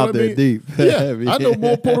 They out there deep. Yeah, I know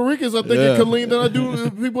more Puerto Ricans, I think, in Killeen than I do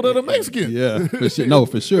people that are Mexican. Yeah, for sure. No,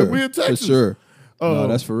 for sure. We're in Texas. For sure. No,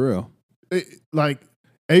 that's for real. Like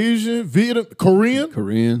Asian, Vietnam, Korean.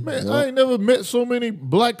 Man, yep. I ain't never met so many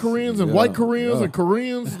black Koreans and white Koreans and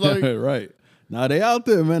Koreans. Like right. Now they out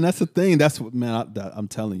there, man. That's the thing. That's what, man, I'm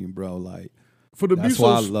telling you, bro. Like, that's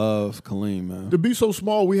why I love Killeen, man. To be so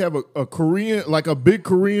small, we have a Korean, like a big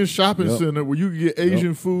Korean shopping center where you can get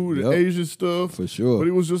Asian food and Asian stuff. For sure. But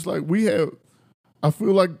it was just like I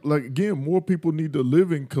feel like again, more people need to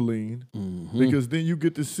live in Killeen because then you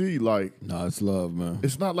get to see like. No, it's love, man.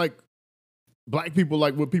 It's not like black people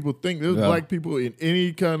like what people think. There's black people in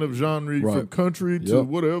any kind of genre, from country to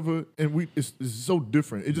whatever, and it's so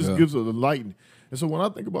different. It just gives us a light. And so when I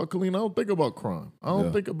think about Killeen, I don't think about crime. I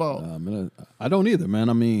don't think about. I don't either, man.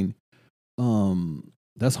 I mean,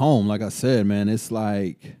 that's home. Like I said, man, it's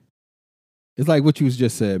like what you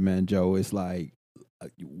just said, man, Joe. It's like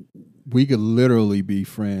we could literally be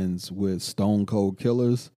friends with stone cold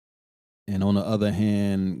killers, and on the other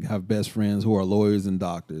hand, have best friends who are lawyers and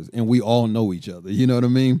doctors, and we all know each other. You know what I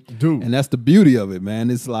mean? Dude. And that's the beauty of it, man.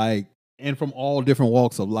 It's like, and from all different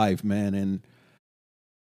walks of life, man. And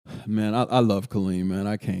man, I love Killeen, man.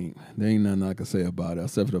 I can't. There ain't nothing I can say about it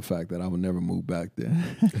except for the fact that I would never move back there.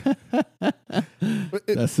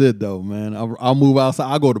 That's it, though, man. I'll move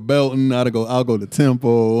outside. I'll go to Belton. I'll go to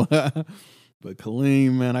Temple. But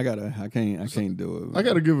Killeen, man, I can't do it. Man. I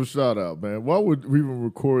gotta give a shout out, man. While we're even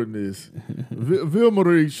recording this,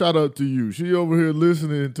 Ville-Marie, shout out to you. She over here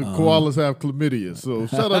listening to koalas have chlamydia. So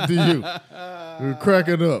shout out to you. We're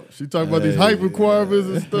cracking up. She talking about these height requirements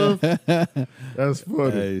and stuff. That's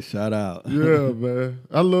funny. Hey, shout out. Yeah, man.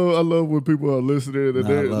 I love when people are listening and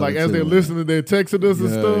they're like as they're listening, they're texting us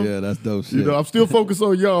and stuff. Yeah, that's dope shit. You know, I'm still focused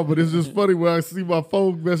on y'all, but it's just funny when I see my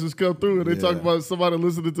phone message come through and they talk about somebody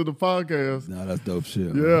listening to the podcast. No, that's dope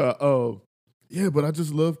shit. Yeah, but I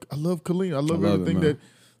love Killeen. I love everything that.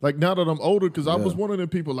 Like now that I'm older, because I was one of them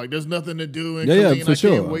people like there's nothing to do in Killeen. For I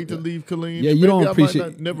can't wait to leave Killeen. Yeah, you don't appreciate. I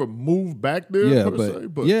might not never move back there.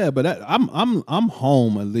 But I'm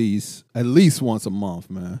home at least once a month,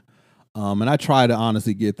 man. And I try to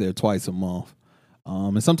honestly get there twice a month.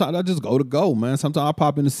 And sometimes I just go, man. Sometimes I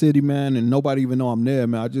pop in the city, man, and nobody even know I'm there,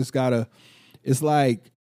 man. It's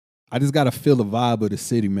like I just gotta feel the vibe of the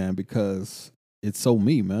city, man, because it's so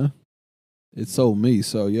me, man. It's so me.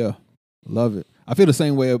 So yeah, love it. I feel the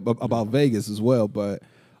same way about Vegas as well, but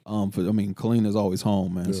Killeen is always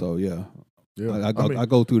home, man. Yeah. So yeah. I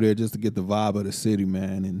go through there just to get the vibe of the city,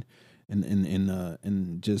 man,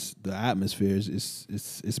 and just the atmosphere.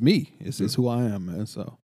 It's me. It's who I am, man.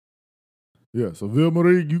 So yeah. So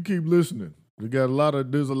Ville-Marie, you keep listening. There's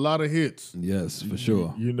a lot of hits. Yes, for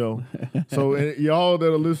sure. You know. So and y'all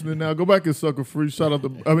that are listening now, go back and Sucker Free. Shout out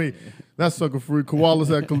to not Sucker Free,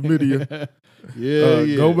 Koalas at Chlamydia.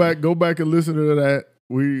 Go back and listen to that.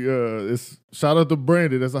 It's shout out to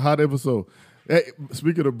Brandy. That's a hot episode. Hey,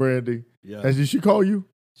 speaking of Brandy, did she call you?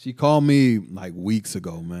 She called me like weeks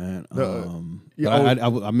ago, man.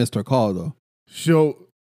 I missed her call though. So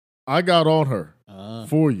I got on her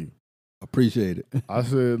for you. Appreciate it. I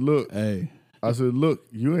said, look. Hey. I said, look,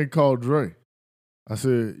 you ain't called Dre. I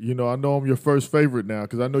said, I know I'm your first favorite now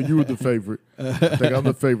because I know you were the favorite. I think I'm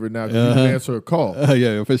the favorite now because you didn't answer a call.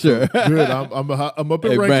 Yeah, for sure. So, good. I'm up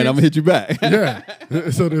in rankings. Brand, I'm going to hit you back. Yeah.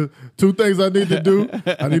 So the two things I need to do,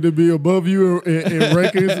 I need to be above you in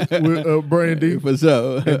rankings with Brandy. For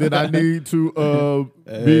sure. And then I need to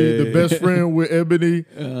be the best friend with Ebony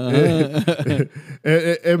and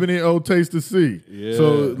Ebony Old Taste to See. Yeah.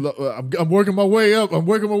 So I'm working my way up. I'm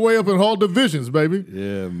working my way up in all divisions, baby.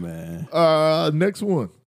 Yeah, man. Next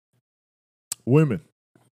one. Women,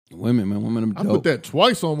 man. Women are dope. I put that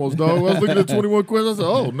twice almost, dog. I was looking at 21 questions. I said,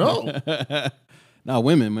 oh, no. Nah,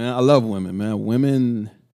 women, man. I love women, man.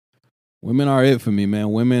 Women are it for me,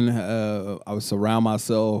 man. Women, I would surround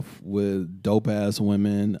myself with dope-ass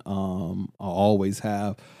women. I always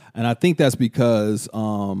have. And I think that's because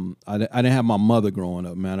I didn't have my mother growing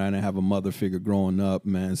up, man. I didn't have a mother figure growing up,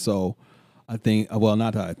 man. So I think, well,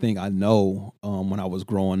 not that I think, I know when I was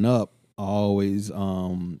growing up, I always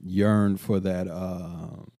yearned for that,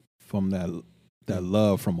 from that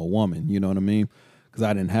love from a woman. You know what I mean? Because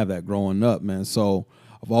I didn't have that growing up, man. So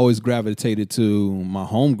I've always gravitated to my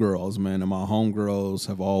homegirls, man, and my homegirls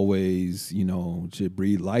have always, just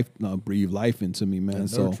breathe life into me, man.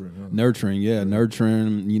 And nurturing,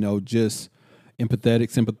 nurturing, just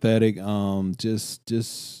empathetic, sympathetic,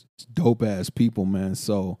 just dope ass people, man.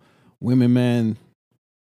 So women, man,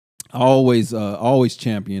 I always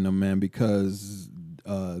champion them, man, because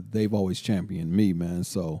they've always championed me, man.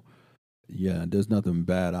 So yeah, there's nothing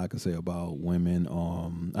bad I could say about women.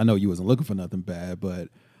 I know you wasn't looking for nothing bad, but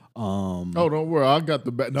oh, don't worry, I got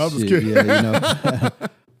the bad. No, I'm just kidding. Yeah,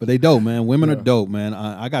 but they dope, man. Women are dope, man.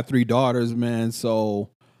 I got 3 daughters, man. So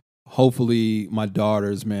hopefully my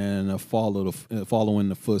daughters, man, follow in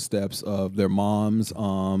the footsteps of their moms,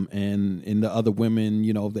 and in the other women,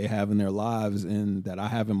 they have in their lives and that I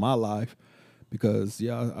have in my life, because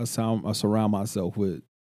I surround myself with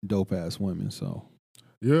dope ass women. So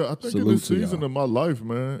yeah, I think in this season of my life,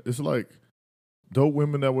 man, it's like dope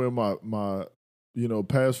women that were my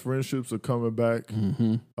past friendships are coming back.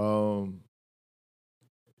 Mm-hmm.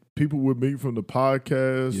 People with me from the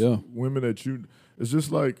podcast, women that it's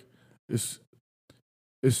just like it's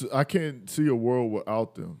I can't see a world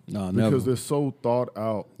without them. No, because they're so thought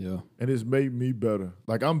out. Yeah. And it's made me better.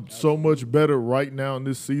 Like I'm so much better right now in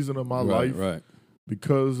this season of my life. Right.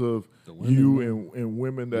 Because of you and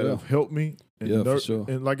women that have helped me and for sure.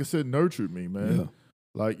 And like I said, nurtured me, man. Yeah.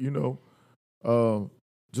 Like,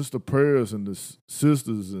 just the prayers and the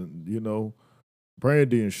sisters and,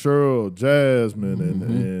 Brandy and Cheryl, Jasmine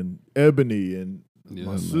and Ebony and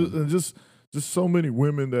and just so many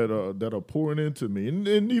women that are pouring into me, and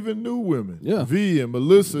even new women, V and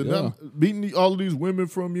Melissa, and I'm meeting all of these women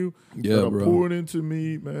from you that are pouring into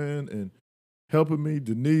me, man, and helping me.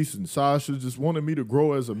 Denise and Sasha just wanted me to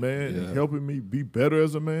grow as a man and helping me be better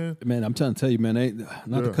as a man. Man, I'm trying to tell you, man,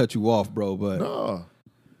 not to cut you off, bro, but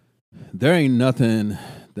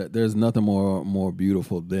there's nothing more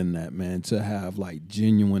beautiful than that, man. To have like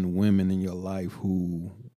genuine women in your life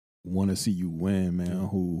who want to see you win, man.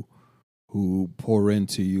 Who pour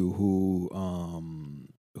into you, who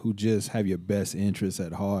just have your best interests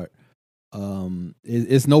at heart.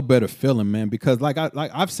 It's no better feeling, man. Because like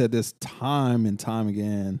I've said this time and time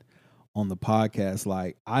again on the podcast.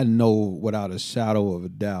 Like I know without a shadow of a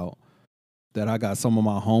doubt that I got some of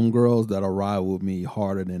my homegirls that'll ride with me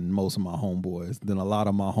harder than most of my homeboys, than a lot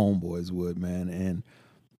of my homeboys would, man. And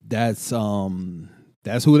that's who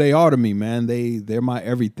they are to me, man. They're my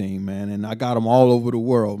everything, man. And I got them all over the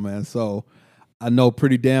world, man. So I know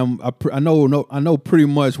pretty much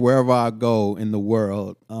wherever I go in the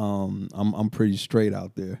world, I'm pretty straight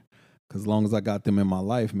out there. Cause as long as I got them in my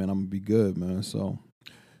life, man, I'm gonna be good, man. So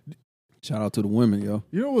shout out to the women, yo.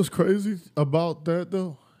 You know what's crazy about that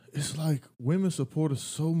though? It's like women support us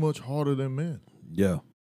so much harder than men. Yeah.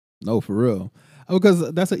 No, for real.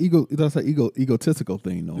 Because that's an egotistical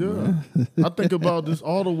thing, though. Man. I think about this,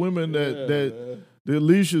 all the women that the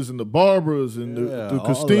Alicias and the Barbaras and the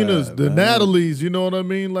Christinas, that, the Natalies, you know what I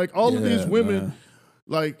mean? Like all of these women, man.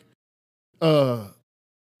 Like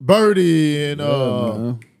Birdie and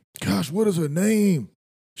gosh, what is her name?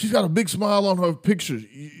 She's got a big smile on her picture.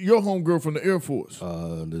 Your homegirl from the Air Force.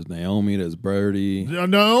 There's Naomi, there's Birdie.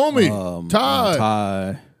 Naomi,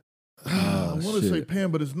 Ty. I want to say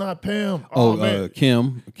Pam, but it's not Pam.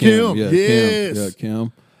 Kim. Yes.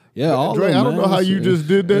 Kim. Yeah, all Dre, of them, I don't know how you just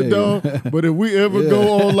did that, dog. But if we ever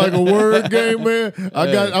go on like a word game, man,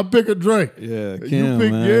 I pick a Dre. Yeah, Kim,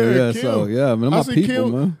 man. Kim. So, man, my people,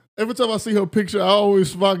 Kim, man. Every time I see her picture, I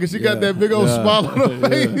always smile because she got that big old smile on her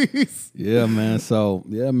face. Yeah, man. So,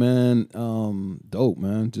 man, dope,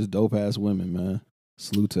 man. Just dope ass women, man.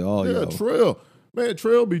 Salute to all y'all. Trail. Man,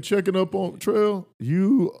 Trail be checking up on Trail.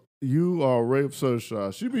 You are a ray of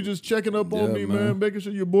sunshine. She be just checking up on me, man, making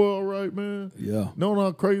sure your boy all right, man. Yeah. Knowing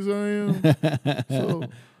how crazy I am. So,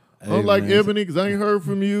 unlike Ebony, because I ain't heard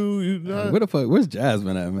from you. Where the fuck? Where's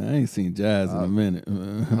Jasmine at, man? I ain't seen Jazz in a minute,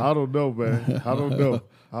 man. I don't know, man. I don't know.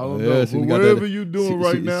 But whatever you doing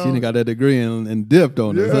right now. She done got that degree and dipped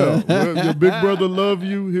on it. Yeah. Well, your big brother love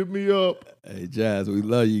you. Hit me up. Hey, Jazz, we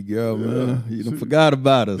love you, girl, man. You done forgot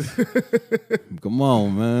about us. Come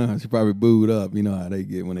on, man. She probably booed up. You know how they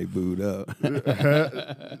get when they booed up.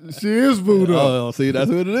 She is booed up. Oh, see, that's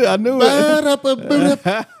what it is. I knew it.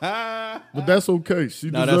 But that's okay.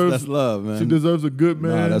 That's love, man. She deserves a good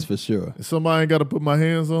man. Nah, that's for sure. Somebody ain't got to put my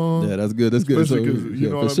hands on. Yeah, that's good. That's good. Especially because, you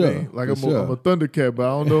know what I mean? Like I'm a Thundercat, but I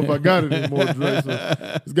don't know if I got it anymore, Dre. So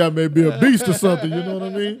it's got maybe a beast or something, you know what I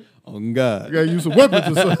mean? Oh, God. You got to use some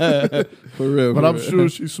weapons or something. For real. But I'm sure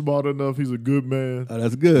she's smart enough. He's a good man. Oh,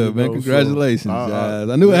 that's good, man. Congratulations, Jazz.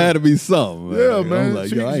 I knew it had to be something. Yeah, man. I'm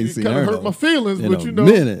like, I ain't seen her. Kind of hurt my feelings, but you know,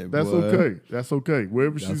 that's okay. That's okay.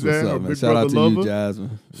 Wherever she's at, her big brother love her. Shout out to you,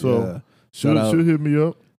 Jasmine. So she'll hit me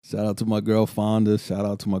up. Shout out to my girl Fonda. Shout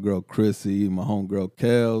out to my girl Chrissy, my homegirl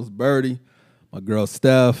Kels, Birdie, my girl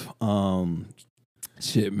Steph.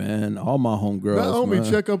 Shit, man, all my homegirls. Naomi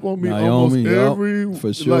check up on me almost every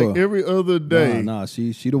for sure. like every other day. Nah,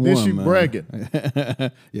 she the then one. She man. bragging.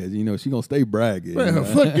 Yeah, you know she gonna stay bragging. Man, her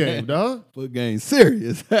foot game, dog. Foot game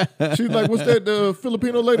serious. She's like, what's that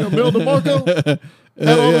Filipino lady, Imelda Marco?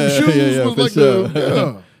 Had all them shoes. Was like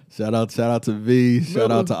sure. Shout out to V.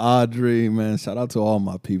 Shout out to Audrey, man. Shout out to all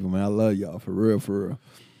my people, man. I love y'all for real.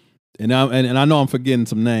 And I know I'm forgetting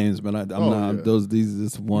some names, but I'm not. Yeah.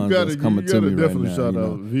 These ones that's coming to me right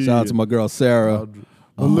now. Shout out to my girl Sarah,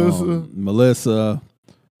 Melissa,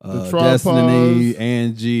 Destiny,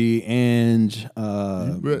 Angie, Ange. Shit,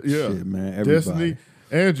 man, everybody. Destiny,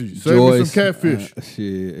 Angie, save me some catfish.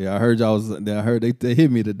 Shit, yeah, I heard they hit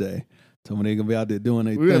me today. Told me they gonna be out there doing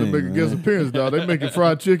their thing. We had to make a guest appearance, dog. They making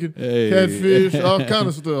fried chicken, catfish, all kind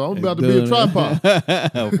of stuff. I'm about to be a tripod.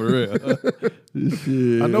 For real.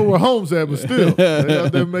 Shit. I know where Home's at, but still, they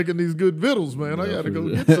out there making these good vittles, man. I got to go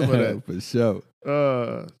get some of that. For sure.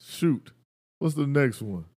 Shoot. What's the next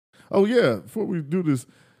one? Oh, yeah. Before we do this,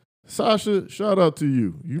 Sasha, shout out to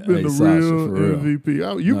you. You've been the real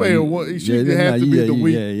MVP. You may have won. She didn't have to be the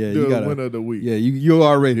winner of the week. Yeah, you're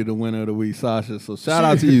already the winner of the week, Sasha. So shout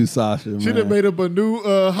out to you, Sasha. Man. She done made up a new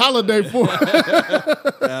holiday for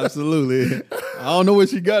her. Absolutely. I don't know where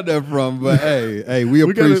she got that from, but hey, we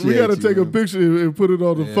appreciate you. We got to take a picture and put it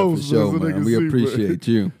on the post. For sure, so man. We appreciate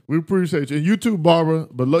you. We appreciate you. And you too, Barbara.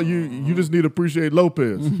 But you just need to appreciate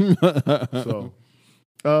Lopez. So,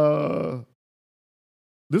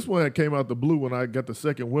 this one came out the blue when I got the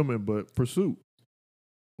second women, but Pursuit.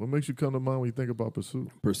 What makes you come to mind when you think about Pursuit?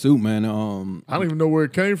 Pursuit, man. I don't even know where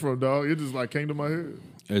it came from, dog. It just came to my head.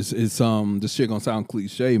 It's this shit gonna sound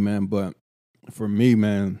cliche, man, but for me,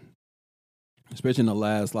 man, especially in the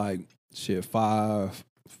last 5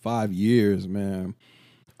 years, man,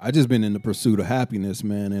 I just been in the pursuit of happiness,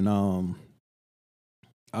 man, and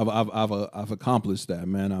I've accomplished that,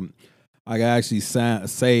 man. I can actually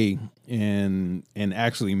say and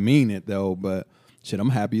actually mean it though, but shit,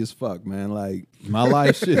 I'm happy as fuck, man. Like my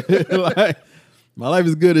life, shit, like my life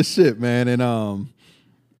is good as shit, man. And I'm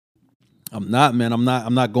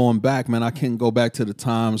not going back, man. I can't go back to the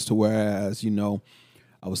times to whereas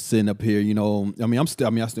I was sitting up here, I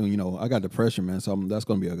still, I got depression, man. So that's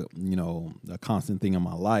gonna be a constant thing in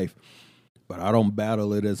my life, but I don't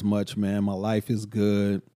battle it as much, man. My life is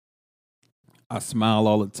good. I smile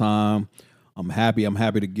all the time. I'm happy. I'm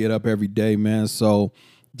happy to get up every day, man. So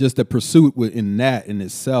just the pursuit in that in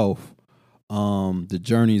itself, the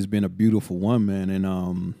journey has been a beautiful one, man.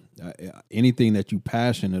 And anything that you're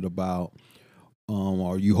passionate about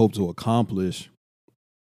or you hope to accomplish,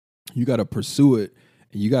 you got to pursue it.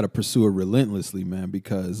 And you got to pursue it relentlessly, man,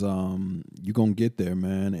 because you're going to get there,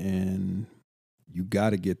 man. And you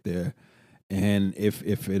got to get there. And if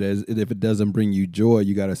it doesn't bring you joy,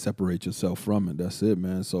 you got to separate yourself from it. That's it,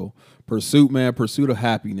 man. So pursuit, man, pursuit of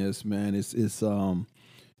happiness, man. It's a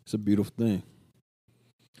beautiful thing.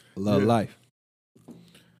 I love life.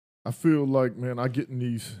 I feel like, man,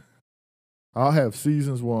 I'll have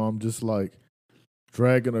seasons where I'm just like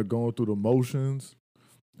dragging or going through the motions.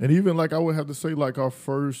 And even I would have to say our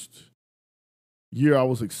first year I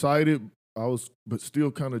was excited. But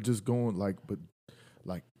still kind of just going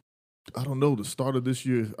I don't know, the start of this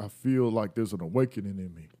year, I feel like there's an awakening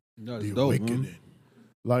in me. That's the awakening.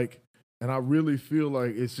 Man. And I really feel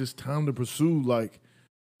like it's just time to pursue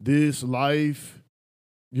this life,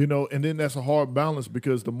 and then that's a hard balance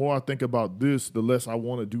because the more I think about this, the less I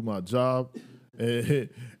want to do my job. And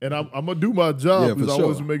I'm going to do my job because I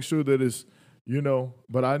always make sure that it's,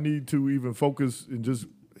 but I need to even focus and just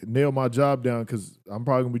nail my job down because I'm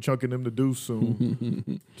probably going to be chunking them to do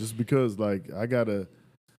soon just because I got to.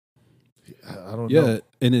 I don't know. Yeah,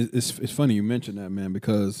 and it's funny you mentioned that, man,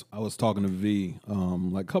 because I was talking to V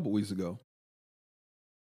a couple weeks ago.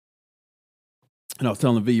 And I was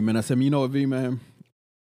telling V, man, I said, you know what, V, man?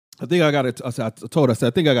 I think I told her, I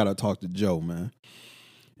think I got to talk to Joe, man.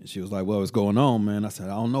 And she was like, well, what's going on, man? I said,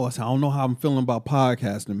 I don't know. I don't know how I'm feeling about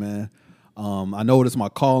podcasting, man. I know this is my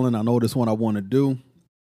calling. I know this one I want to do.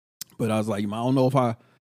 But I was like, I don't know if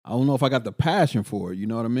I got the passion for it. You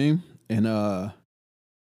know what I mean? And I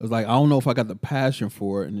was like, I don't know if I got the passion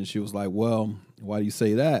for it. And then she was like, well, why do you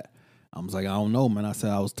say that? I was like, I don't know, man.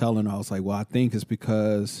 I was telling her, I was like, well, I think it's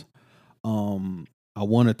because I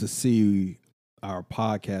wanted to see our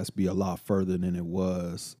podcast be a lot further than it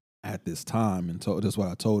was at this time. And so that's what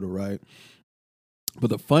I told her, right? But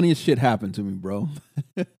the funniest shit happened to me, bro.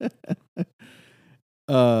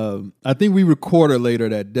 I think we recorded later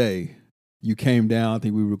that day. You came down, I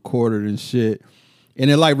think we recorded and shit. And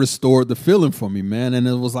it restored the feeling for me, man. And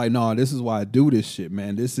it was like, no, this is why I do this shit,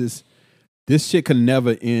 man. This is this shit can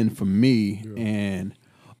never end for me. Yeah. And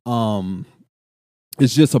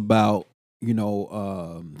it's just about,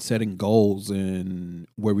 setting goals and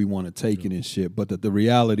where we want to take it and shit. But the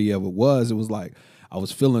reality of it was like I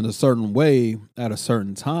was feeling a certain way at a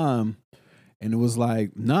certain time, and it was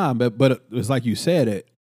like, nah, but it's like you said,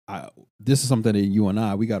 this is something that you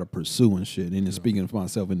and we got to pursue and shit. And speaking for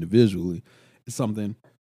myself individually, it's something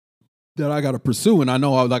that I got to pursue. And I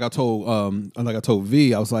know, like I told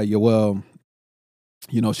V, I was like, yeah, well,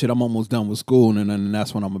 shit, I'm almost done with school, and then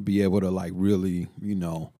that's when I'm gonna be able to like really,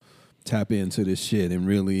 tap into this shit and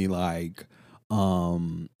really like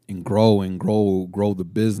and grow the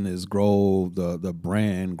business, grow the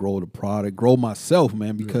brand, grow the product, grow myself,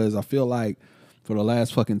 man, because I feel like for the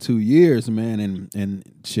last fucking 2 years, man, and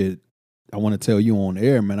shit, I want to tell you on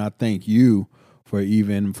air, man, I thank you for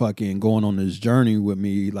even fucking going on this journey with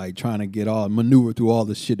me, like trying to maneuver through all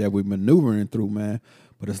the shit that we're maneuvering through, man.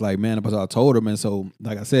 But it's like, man, because I told her, man, so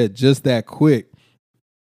like I said, just that quick,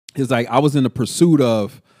 it's like I was in the pursuit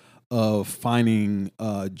of finding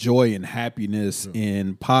joy and happiness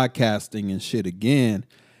in podcasting and shit again.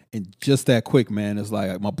 And just that quick, man, it's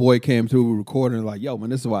like my boy came through recording, like, yo, man,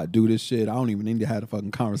 this is why I do this shit. I don't even need to have a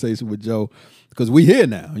fucking conversation with Joe because we here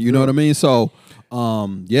now. You know what I mean? So,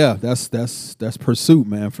 that's pursuit,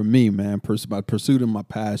 man, for me, man. My pursuit and my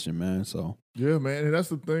passion, man. So. Yeah, man, and that's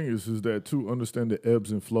the thing is that to understand the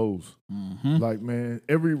ebbs and flows. Mm-hmm. Like, man,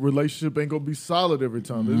 every relationship ain't gonna be solid every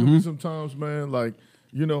time. There's gonna be some times, man, like,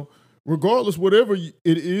 regardless, whatever it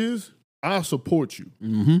is, I support you.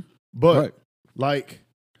 Mm-hmm. But like,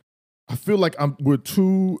 I feel like we're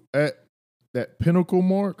too at that pinnacle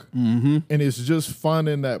mark, and it's just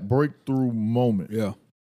finding that breakthrough moment. Yeah,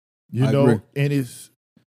 I agree. And it's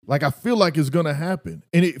like I feel like it's gonna happen,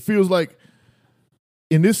 and it feels like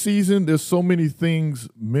in this season there's so many things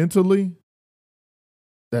mentally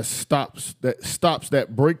that stops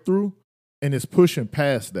that breakthrough, and it's pushing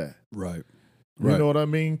past that. Right. You know what I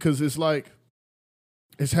mean? Because it's like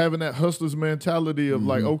it's having that hustler's mentality of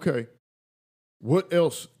like, okay, what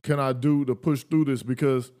else can I do to push through this?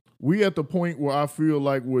 Because we at the point where I feel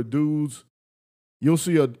like we're dudes, you'll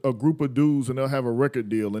see a group of dudes and they'll have a record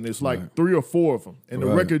deal, and it's like 3 or 4 of them, and the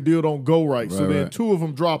record deal don't go right. So then 2 of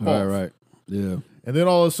them drop off. Right. Yeah. And then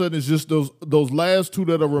all of a sudden it's just those last 2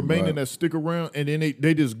 that are remaining that stick around, and then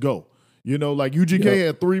they just go. Like UGK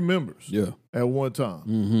had 3 members at one time.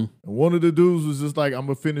 Mm-hmm. And one of the dudes was just like, I'm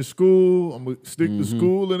going to finish school. I'm going to stick to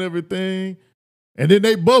school and everything. And then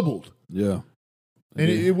they bubbled. Yeah. And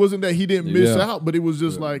it wasn't that he didn't miss out, but it was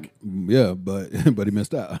just like. Yeah, but he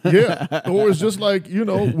missed out. Yeah. Or it's just like,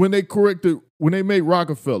 when they made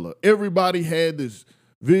Rockefeller, everybody had this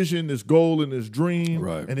vision, this goal, and this dream.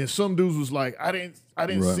 Right. And then some dudes was like, I didn't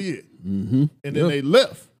see it. Mm-hmm. And then they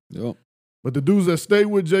left. Yep. But the dudes that stayed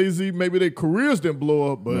with Jay-Z, maybe their careers didn't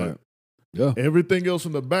blow up, but everything else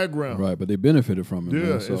in the background. Right, but they benefited from it. Yeah,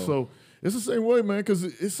 man, and so it's the same way, man, because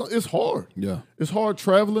it's hard. Yeah. It's hard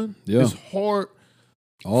traveling. Yeah. It's hard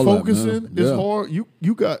focusing. It's hard.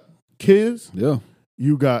 You got kids. Yeah.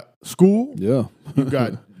 You got school. Yeah. You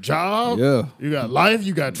got job. Yeah. You got life.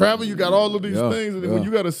 You got travel. You got all of these things. And when you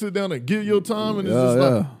got to sit down and give your time, and it's just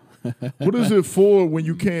like, what is it for when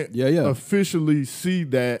you can't officially see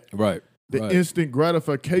that? Right. The instant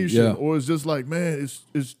gratification, or it's just like, man,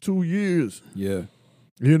 it's 2 years. Yeah.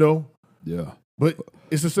 Yeah. But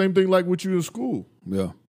it's the same thing like with you in school.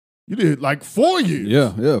 Yeah. You did like 4 years.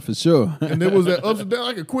 Yeah, for sure. And there was that ups and downs.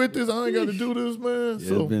 I could quit this. I ain't got to do this, man. Yeah,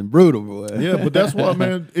 so, it's been brutal, boy. Yeah, but that's why,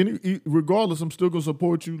 man, regardless, I'm still going to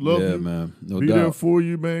support you, love you. Yeah, man. No be doubt. Be there for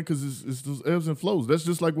you, man, because it's those ebbs and flows. That's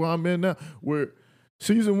just like where I'm in now, where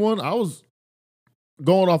season 1, I was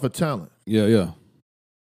going off of talent. Yeah.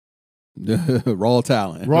 Raw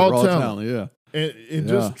talent. Raw talent, yeah. And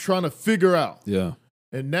just trying to figure out. Yeah.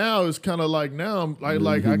 And now it's kind of like I'm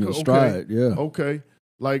like I could stride, okay.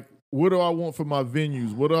 Like, what do I want for my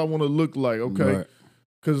venues? What do I want to look like? Okay.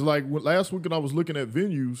 Because like last weekend I was looking at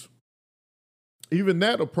venues, even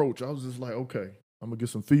that approach, I was just like, okay, I'm gonna get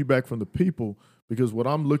some feedback from the people, because what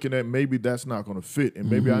I'm looking at, maybe that's not gonna fit, and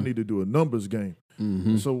maybe I need to do a numbers game.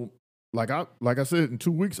 Mm-hmm. So like I said, in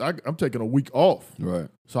 2 weeks, I'm taking a week off. Right.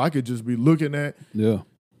 So I could just be looking at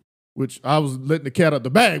which I was letting the cat out the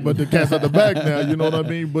bag, but the cat's out the bag now, you know what I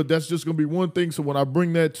mean? But that's just going to be one thing. So when I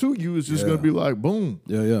bring that to you, it's just going to be like, boom.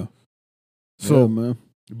 Yeah. So, man.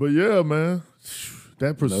 But yeah, man,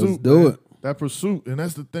 that pursuit. Let's do it. That pursuit. And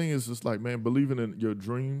that's the thing, is just like, man, believing in your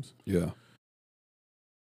dreams. Yeah.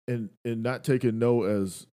 And not taking no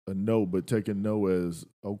as a no, but taking no as,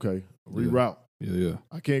 okay, reroute. Yeah.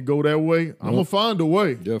 I can't go that way. I'm going to find a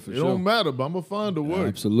way. Yeah, for sure. It don't matter, but I'm going to find a way.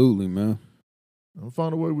 Absolutely, man. I'm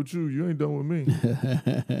find a way with you. You ain't done with me.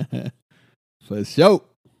 For sure.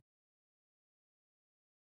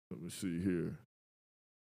 Let me see here.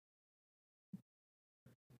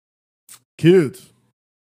 Kids.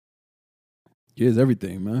 Kids,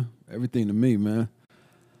 everything, man. Everything to me, man.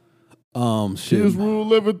 Shit. Kids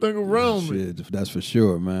rule everything around me. That's for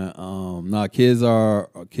sure, man. Kids are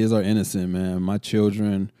innocent, man. My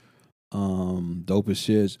children, dope as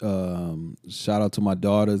shit. Shout out to my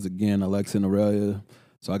daughters again, Alexa and Aurelia.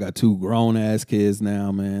 So I got 2 grown ass kids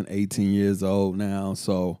now, man. 18 years old now.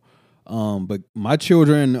 So, but my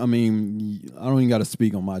children, I mean, I don't even got to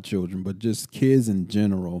speak on my children, but just kids in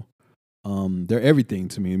general. They're everything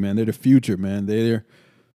to me, man. They're the future, man. They're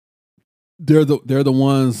the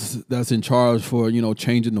ones that's in charge for, you know,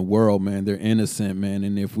 changing the world, man. They're innocent, man.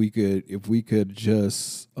 And if we could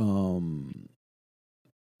just, you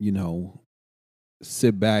know,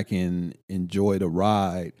 sit back and enjoy the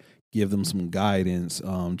ride, give them some guidance,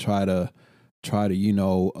 try to you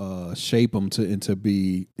know, shape them into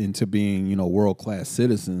being, you know, world-class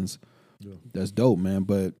citizens. Yeah. That's dope, man.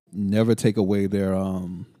 But never take away their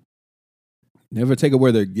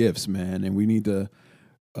gifts, man. And we need to.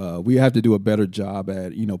 We have to do a better job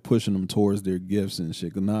at, you know, pushing them towards their gifts and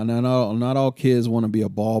shit. Not all kids want to be a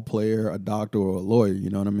ball player, a doctor, or a lawyer. You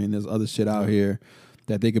know what I mean? There's other shit out here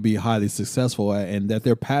that they could be highly successful at and that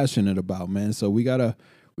they're passionate about, man. So we gotta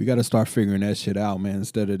start figuring that shit out, man.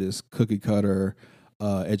 Instead of this cookie cutter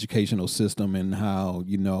educational system and how,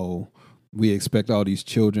 you know, we expect all these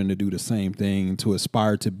children to do the same thing, to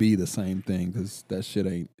aspire to be the same thing, because that shit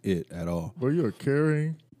ain't it at all. Well, you're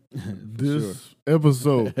carrying this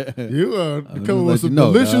episode. You are coming with some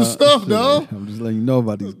delicious stuff, dog. I'm just letting you know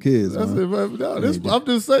about these kids. That's it, man. No, I'm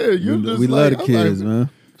just saying. We love the kids, man.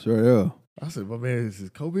 Sure, yeah. I said, my man, this is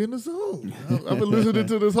Kobe in the zone. I've been listening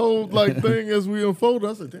to this whole thing as we unfold.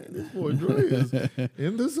 I said, damn, this boy Dre is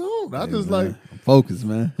in the zone. I just man. Focus,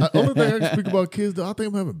 man. Only thing I can speak about kids, though, I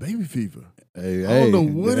think I'm having baby fever. Hey, I don't know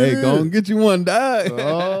what it is. Hey, go and get you one, dog.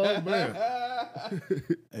 Oh, man.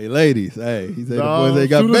 Hey, ladies. Hey, he said the boys they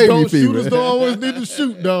got baby fever. Shooters don't always need to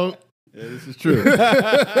shoot, dog. Yeah, this is true.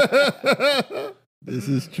 This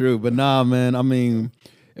is true. But nah, man, I mean,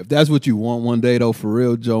 if that's what you want one day, though, for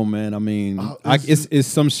real, Joe, man, I mean, it's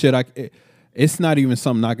some shit it's not even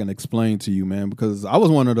something I can explain to you, man, because I was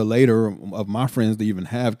one of the later of my friends to even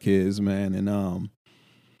have kids, man, and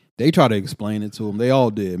they try to explain it to them. They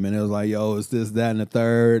all did, man. It was like, yo, it's this, that, and the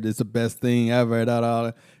third. It's the best thing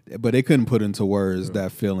ever. But they couldn't put into words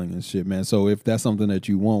that feeling and shit, man. So if that's something that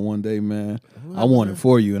you want one day, man, I want it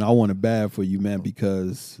for you, and I want it bad for you, man,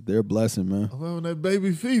 because they're a blessing, man. I'm having that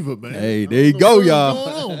baby fever, man. Hey, there you go, y'all.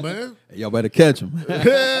 What's going on, man? Hey, y'all better catch them.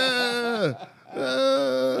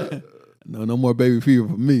 No more baby fever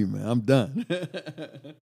for me, man. I'm done.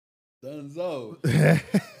 Donezo.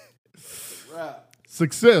 Right.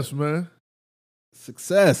 Success, man.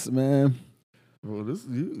 Success, man. Well,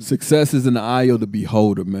 Success is in the eye of the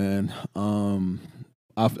beholder, man.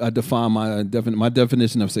 I define my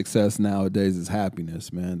definition of success nowadays is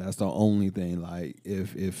happiness, man. That's the only thing. Like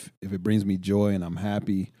if it brings me joy and I'm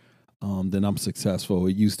happy, then I'm successful.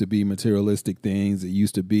 It used to be materialistic things. It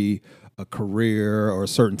used to be a career or a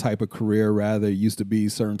certain type of career, rather. It used to be a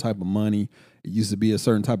certain type of money. It used to be a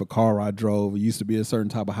certain type of car I drove. It used to be a certain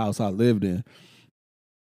type of house I lived in.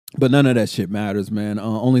 But none of that shit matters, man.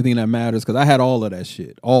 Only thing that matters, because I had all of that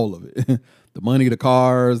shit, all of it. The money, the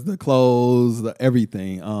cars, the clothes, the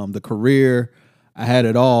everything, the career. I had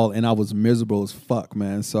it all, and I was miserable as fuck,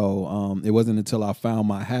 man. So it wasn't until I found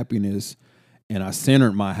my happiness and I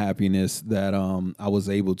centered my happiness that I was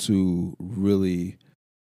able to really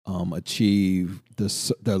achieve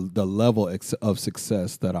the level of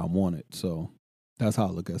success that I wanted. So that's how I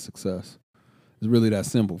look at success. It's really that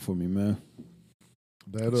simple for me, man.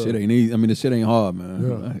 Shit ain't easy. I mean, the shit ain't hard,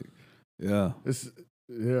 man. Yeah. It's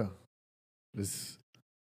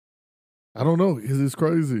I don't know. It's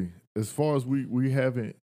crazy. As far as we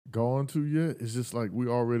haven't gone to yet, it's just like we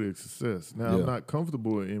already a success. Now I'm not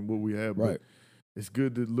comfortable in what we have, but it's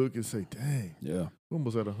good to look and say, dang, we're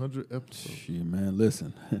almost at 100 episodes. Shit, man,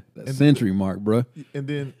 listen. That century mark, bro. And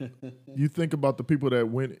then you think about the people that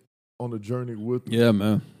went on the journey with us. Yeah,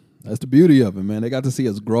 man. That's the beauty of it, man. They got to see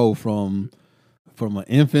us grow from an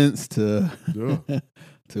infants to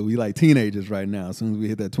to we like teenagers right now. As soon as we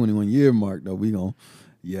hit that 21-year mark, though, we gonna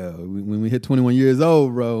when we hit 21 years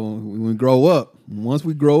old, bro, we grow up. Once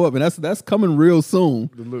we grow up, and that's coming real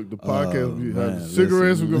soon. Look, the podcast, we have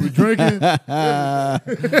cigarettes, we're gonna be drinking.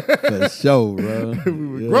 For sure, bro. We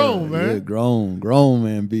were grown, man. Yeah, grown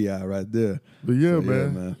man, B.I. right there. But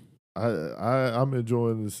man. I'm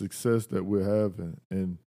enjoying the success that we're having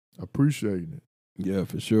and appreciating it. Yeah,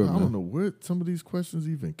 for sure, man. I don't know where some of these questions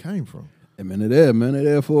even came from. Hey, man, they're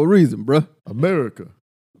there for a reason, bro. America.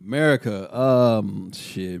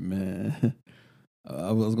 Shit, man.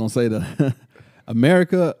 I was gonna say the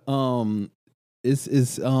America.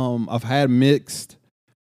 I've had mixed.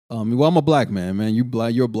 Well, I'm a black man, man.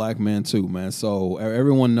 You're a black man too, man. So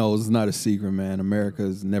everyone knows it's not a secret, man.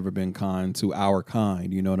 America's never been kind to our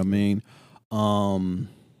kind. You know what I mean?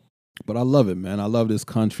 But I love it, man. I love this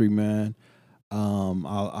country, man.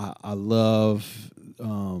 I love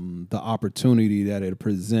the opportunity that it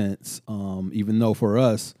presents. Even though for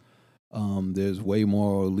us, there's way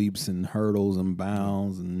more leaps and hurdles and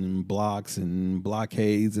bounds and blocks and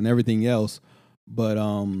blockades and everything else. But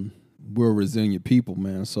we're resilient people,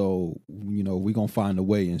 man. So, you know, we gonna find a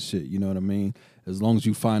way and shit. You know what I mean? As long as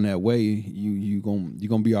you find that way, you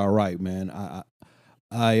gonna be all right, man.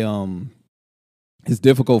 It's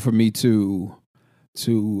difficult for me to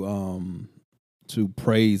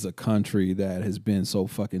praise a country that has been so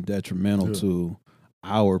fucking detrimental to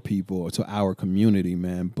our people or to our community,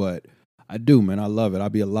 man. But I do, man. I love it.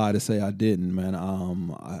 I'd be a lie to say I didn't, man.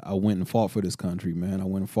 I went and fought for this country, man. I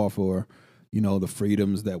went and fought for, you know, the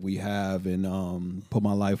freedoms that we have and put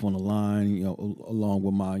my life on the line, you know, along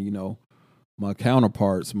with my, you know, my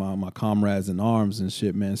counterparts, my comrades in arms and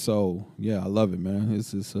shit, man. So yeah, I love it, man.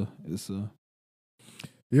 It's a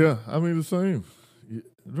yeah. I mean the same.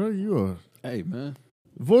 Dre, you are hey, man.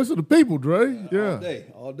 Voice of the people, Dre. Yeah.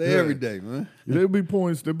 All day, every day, man. There'll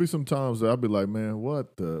be some times that I'll be like, man, what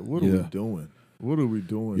are we doing? What are we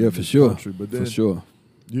doing? Yeah, for sure. Country? But then, for sure.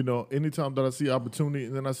 You know, anytime that I see opportunity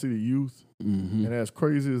and then I see the youth, and as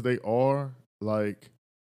crazy as they are, like,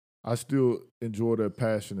 I still enjoy their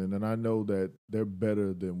passion, and then I know that they're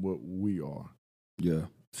better than what we are. Yeah.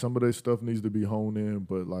 Some of their stuff needs to be honed in,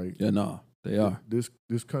 but like, they are. This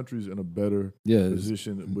country's in a better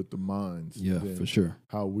position with the minds. Yeah, for sure.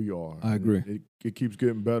 How we are. I agree. It keeps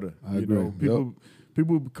getting better. I agree. Know,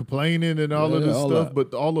 people complaining and all of this stuff,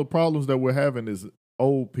 but all the problems that we're having is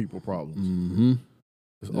old people problems. Mm-hmm.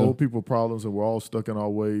 It's old people problems, and we're all stuck in our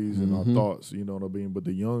ways and our thoughts. You know what I mean? But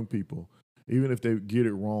the young people, even if they get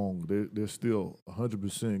it wrong, they're still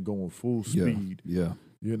 100% going full speed. Yeah.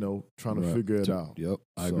 You know, trying to figure it out. Yep.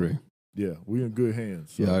 I agree. Yeah, we in good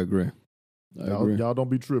hands. So. Yeah, I agree. Y'all don't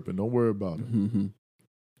be tripping. Don't worry about it. Mm-hmm.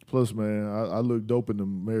 Plus, man, I look dope in the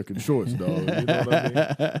American shorts, dog. You know what I mean?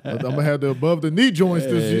 I'm going to have the above-the-knee joints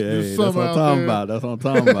this summer That's what I'm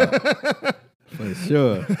talking about. For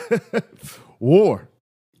sure. War.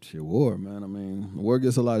 Shit, war, man. I mean, war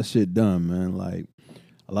gets a lot of shit done, man. Like,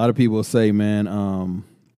 a lot of people say, man,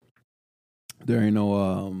 there ain't no,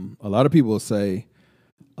 a lot of people say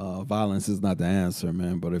violence is not the answer,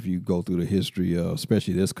 man. But if you go through the history of,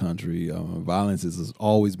 especially this country, violence has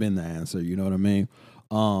always been the answer. You know what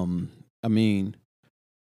I mean?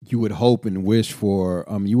 You would hope and wish for,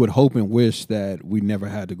 that we never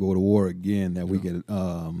had to go to war again, that we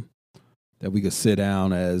could sit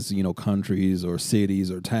down as, you know, countries or cities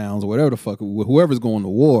or towns or whatever the fuck, whoever's going to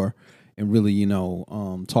war and really, you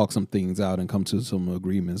know, talk some things out and come to some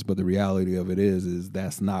agreements. But the reality of it is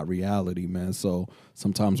that's not reality, man. So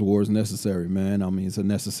sometimes war is necessary, man. I mean, it's a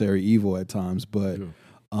necessary evil at times, but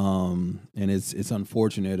and it's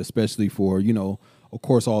unfortunate, especially for, you know, of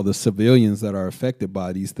course, all the civilians that are affected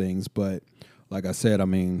by these things. But like I said, I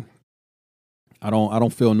mean, I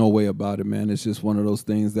don't feel no way about it, man. It's just one of those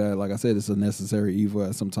things that, like I said, it's a necessary evil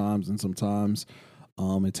at sometimes, and sometimes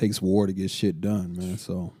it takes war to get shit done, man.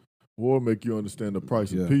 So war make you understand the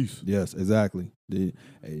price of peace. Yes, exactly. There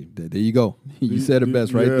you go. You said it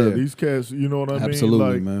best right there. These cats, you know what I mean?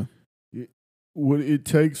 Absolutely, like, man. What it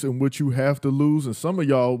takes and what you have to lose, and some of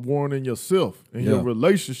y'all warning yourself in your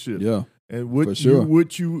relationship. Yeah. And what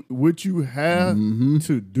you have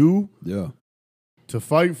to do. Yeah. To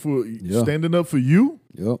fight for standing up for you.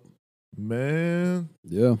 Yep. Man.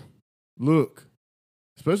 Yeah. Look.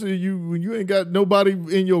 Especially when you ain't got nobody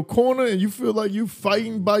in your corner and you feel like you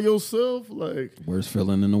fighting by yourself, like worst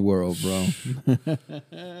feeling in the world, bro.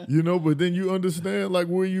 You know, but then you understand like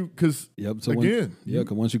where you, because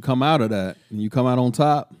because once you come out of that and you come out on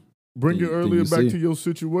top, bring it earlier back to your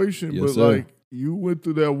situation, but like you went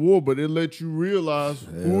through that war, but it let you realize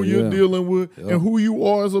who you're dealing with and who you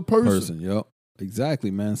are as a person. Yep. Exactly,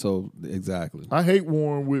 man. So exactly. I hate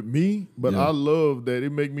warring with me, but I love that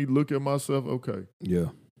it make me look at myself. Okay. Yeah.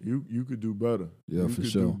 You could do better. Yeah, for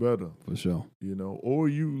sure. Do better. For sure. You know, or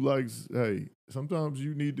you like, hey, sometimes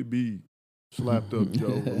you need to be slapped up, Joe,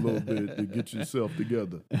 a little bit to get yourself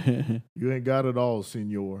together. You ain't got it all,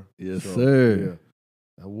 senor. Yes, sir. Yeah.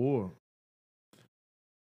 That war.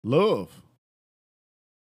 Love.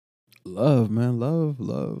 Love, man. Love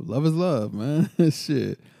is love, man.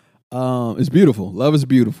 Shit. It's beautiful. Love is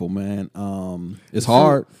beautiful, man. It's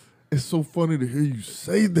hard. It's so funny to hear you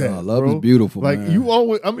say that. Love bro. is beautiful, like, man. you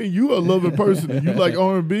always, I mean, you a loving person. And you like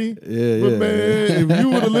R&B. Yeah, but man, if you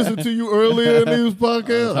would have listened to you earlier in these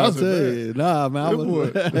podcasts, I tell you, nah, man.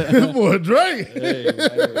 This boy Drake.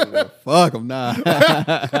 Hey, fuck him, nah.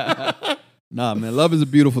 Nah, man. Love is a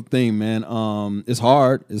beautiful thing, man. It's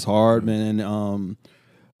hard. It's hard, man. And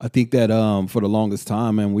I think that for the longest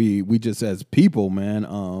time, man, we just as people,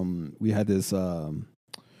 man, we had this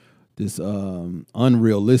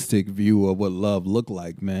unrealistic view of what love looked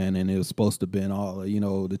like, man, and it was supposed to have been all, you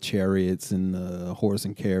know, the chariots and the horse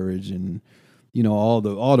and carriage and, you know, all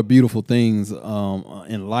the beautiful things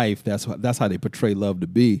in life. That's how they portray love to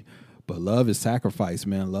be. But love is sacrifice,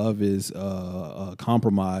 man. Love is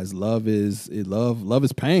compromise. Love is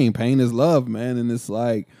pain. Pain is love, man. And it's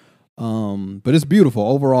like, but it's beautiful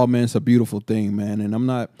overall, man. It's a beautiful thing, man. And I'm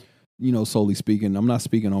not, you know, solely speaking, I'm not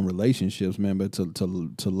speaking on relationships, man, but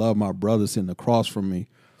to love my brother sitting across from me,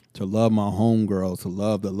 to love my homegirls, to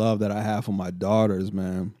love the love that I have for my daughters,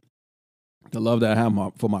 man, the love that I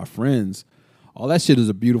have for my friends, all that shit is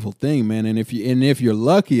a beautiful thing, man. And if you're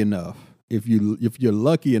lucky enough, if you're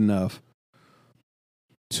lucky enough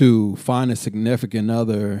to find a significant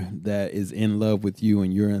other that is in love with you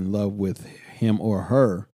and you're in love with him or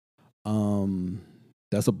her,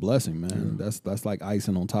 that's a blessing, man. Yeah. That's like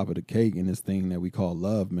icing on top of the cake in this thing that we call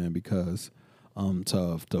love, man, because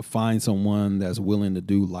to find someone that's willing to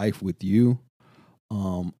do life with you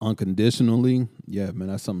unconditionally, yeah, man,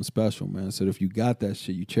 that's something special, man. So if you got that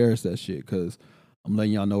shit, you cherish that shit, because I'm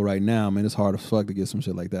letting y'all know right now, man, it's hard as fuck to get some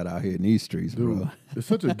shit like that out here in these streets, dude, bro. It's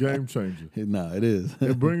such a game changer. Nah, it is.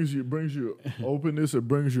 It brings you openness, it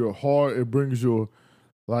brings your heart, it brings your,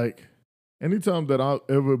 like, anytime that I've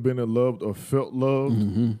ever been in love or felt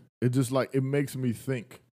loved, it just like, it makes me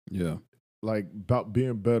think. Yeah. Like, about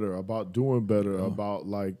being better, about doing better, about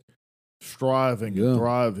like striving and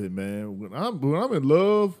thriving, man. When I'm in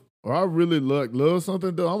love, or I really love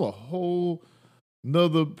something, though, I'm a whole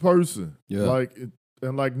nother person. Yeah. Like,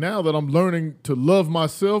 and like now that I'm learning to love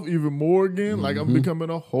myself even more again, like I'm becoming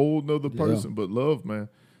a whole nother person. But love, man,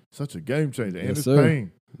 such a game changer. And it's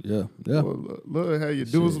pain. Yeah, yeah. Well, love how you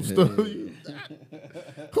doing some stuff.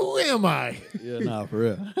 Who am I? Yeah, nah, for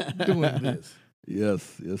real. Doing this.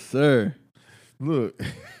 Yes, sir. Look,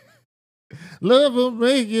 love will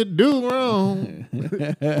make you do wrong.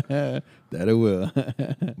 That it will.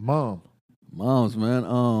 Moms,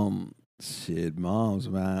 man. Shit, moms,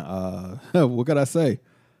 man. What could I say?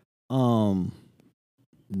 Nah,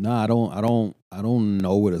 I don't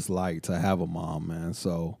know what it's like to have a mom, man.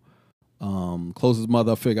 So. Closest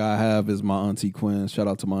mother figure I have is my Auntie Quinn. Shout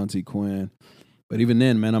out to my Auntie Quinn. But even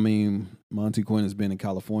then, man, I mean, my Auntie Quinn has been in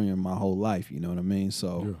California my whole life, you know what I mean?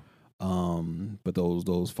 So, but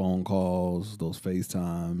those phone calls, those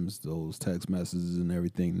FaceTimes, those text messages and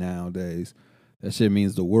everything nowadays, that shit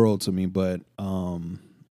means the world to me. But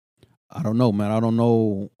I don't know, man. I don't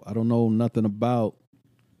know nothing about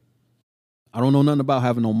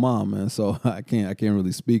having no mom, man. So I can't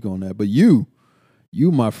really speak on that. But you,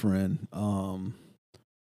 my friend,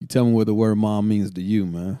 you tell me what the word mom means to you,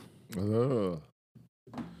 man.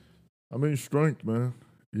 I mean, strength, man.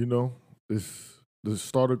 You know, it's the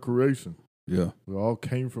start of creation. Yeah. We all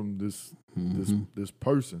came from this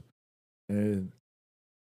person. And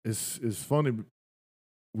it's funny,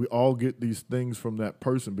 we all get these things from that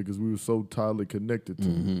person because we were so tightly connected to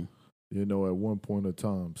them, you know, at one point in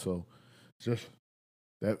time. So just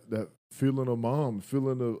that feeling of mom,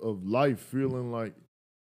 feeling of life, feeling like,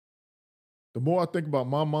 the more I think about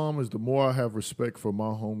my mom is the more I have respect for my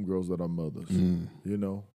homegirls that are mothers, you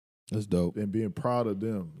know. That's dope. And being proud of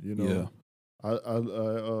them, you know. Yeah.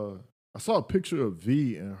 I saw a picture of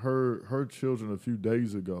V and her children a few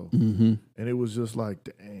days ago, and it was just like,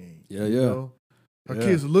 dang. Yeah, you know? Her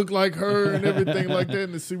kids look like her and everything like that,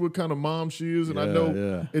 and to see what kind of mom she is. And I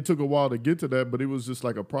know it took a while to get to that, but it was just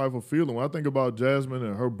like a prideful feeling. When I think about Jasmine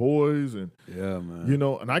and her boys, and you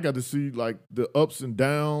know, and I got to see like the ups and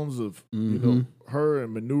downs of you know, her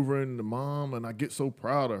and maneuvering the mom, and I get so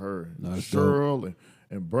proud of her. Cheryl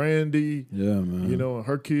and Brandy, man. You know, and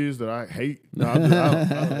her kids that I hate. No,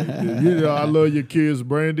 you know, I love your kids,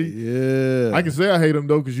 Brandy. Yeah, I can say I hate them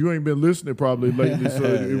though because you ain't been listening probably lately, so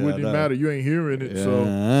it wouldn't matter. You ain't hearing it,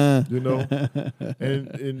 so you know.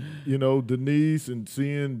 And you know, Denise and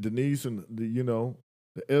seeing Denise and the, you know,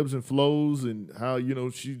 the ebbs and flows and how, you know,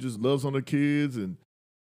 she just loves on her kids and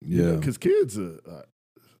because kids are.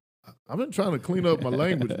 I've been trying to clean up my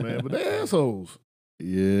language, man, but they're assholes.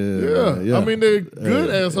 Yeah. I mean, they're good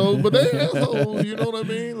assholes, but they assholes. You know what I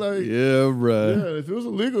mean? Like, yeah, right. Yeah, if it was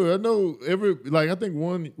illegal, I know I think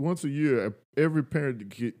once a year, every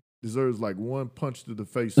parent deserves like one punch to the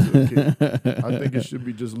face to a kid. I think it should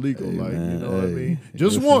be just legal. Hey, like, man, you know what I mean?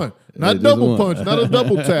 Just one. Not double punch, not a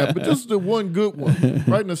double tap, but just the one good one.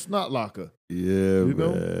 Right in the snot locker. Yeah, you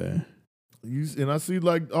know? Man. And I see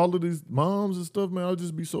like all of these moms and stuff, man. I'll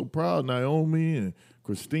just be so proud. Naomi and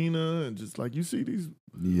Christina, and just like you see these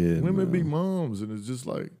women be moms, and it's just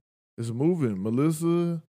like it's moving.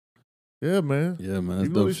 Melissa, yeah, man. Yeah, man. That's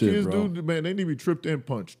even though these kids bro. Man, they need to be tripped and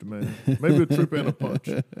punched, man. Maybe a trip and a punch.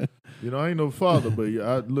 You know, I ain't no father, but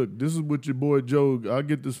look, this is what your boy Joe. I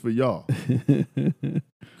get this for y'all,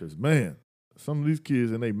 because man, some of these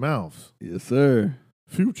kids in their mouths. Yes, sir.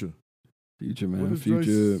 Future, man.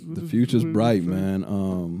 The future's bright,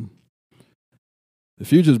 man. The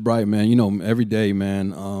future's bright, man. You know, every day,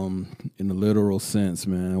 man, in the literal sense,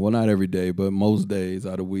 man. Well, not every day, but most days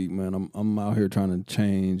out of the week, man, I'm out here trying to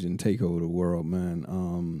change and take over the world, man.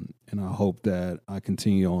 And I hope that I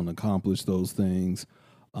continue on to accomplish those things.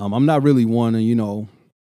 I'm not really wanting, you know,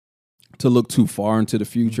 to look too far into the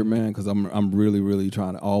future, man, because I'm really, really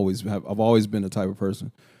trying to I've always been the type of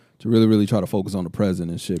person to really, really try to focus on the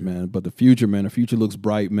present and shit, man. But the future, man, the future looks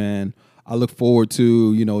bright, man. I look forward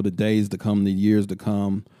to, you know, the days to come, the years to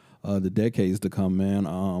come, the decades to come, man,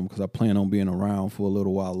 because I plan on being around for a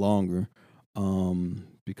little while longer.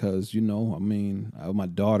 Because, you know, I mean, my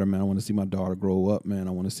daughter, man, I want to see my daughter grow up, man.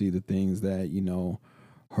 I want to see the things that, you know,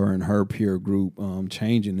 her and her peer group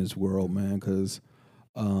change in this world, man, because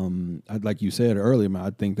like you said earlier, man,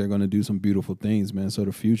 I think they're going to do some beautiful things, man. So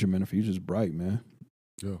the future's bright, man.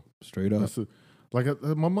 Yeah. Straight up. My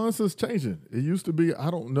mindset's changing. It used to be,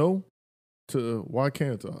 I don't know, to why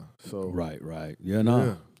can't I? So right.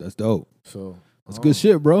 Yeah, that's dope. So that's good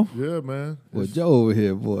shit, bro. Yeah, man. Well, Joe over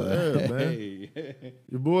here, boy. Yeah, man. Hey.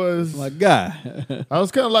 Your boys, my guy. I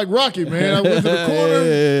was kind of like Rocky, man. I went to the corner.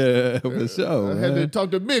 Yeah, for sure. I had to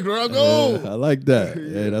talk to Big Rock. I like that.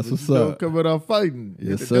 Yeah, that's what's up. Coming out fighting.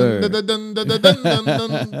 Yes, sir.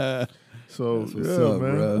 So that's what's up,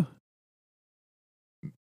 man. Bro.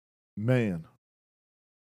 Man.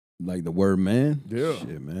 Like the word man? Yeah.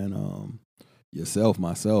 Shit, man. Yourself,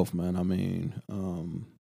 myself, man. I mean,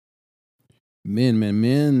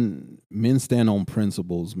 men stand on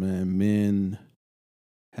principles, man. Men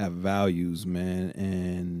have values, man,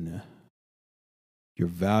 and your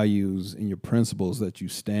values and your principles that you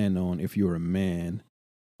stand on, if you're a man,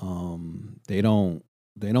 they don't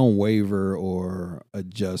waver or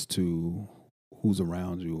adjust to who's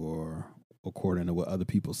around you or according to what other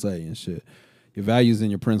people say and shit. Your values and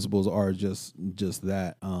your principles are just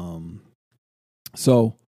that.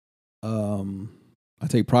 So I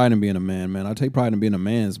take pride in being a man, man. I take pride in being a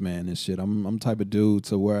man's man and shit. I'm type of dude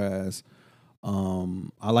to whereas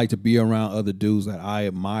I like to be around other dudes that I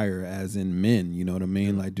admire as in men, you know what I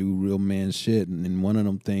mean? Like do real man shit. And one of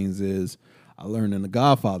them things is I learned in The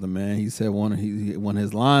Godfather, man. He said one of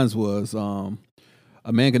his lines was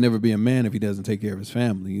a man can never be a man if he doesn't take care of his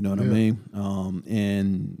family, you know what I mean?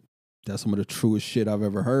 And that's some of the truest shit I've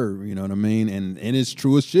ever heard, you know what I mean? And it's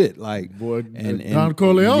true as shit. Like and Don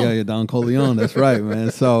Corleone. Yeah, Don Corleone, that's right, man.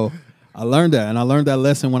 So I learned that, and I learned that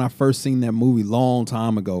lesson when I first seen that movie long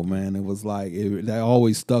time ago, man. It was like that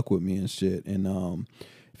always stuck with me and shit. And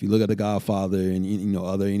if you look at The Godfather and you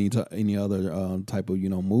know any other type of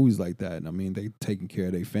movies like that, I mean they taking care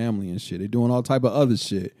of their family and shit. They doing all type of other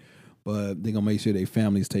shit, but they gonna make sure their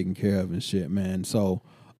family's taken care of and shit, man. So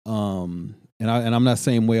and I'm not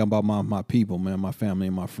saying way about my people, man, my family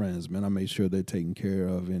and my friends, man. I make sure they're taken care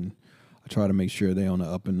of, and I try to make sure they're on the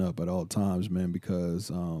up and up at all times, man, because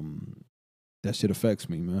that shit affects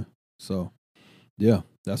me, man. So, yeah,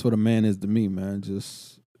 that's what a man is to me, man.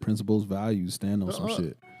 Just principles, values, stand on some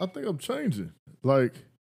shit. I think I'm changing. Like,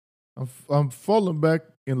 I'm falling back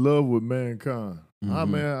in love with mankind.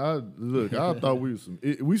 Man, I thought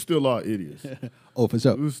we still are idiots. Oh, for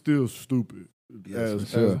sure. We're still stupid.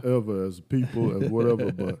 As ever, as people, as whatever.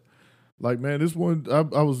 But like, man, this one, I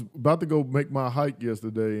was about to go make my hike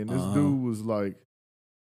yesterday, and this dude was like,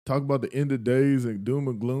 talk about the end of days and doom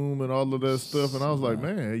and gloom and all of that stuff, and I was like,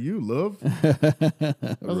 man, you love?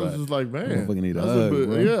 I was just like, man,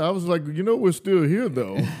 I was like, we're still here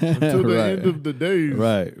though until the end of the days.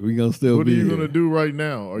 Right, we gonna still. What are you gonna do right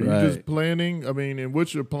now? Are you just planning? I mean, and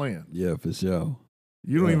what's your plan? Yeah, for sure.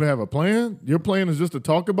 You don't even have a plan? Your plan is just to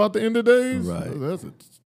talk about the end of days? Right. That's a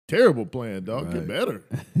terrible plan, dog. Right. Get better.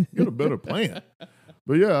 Get a better plan.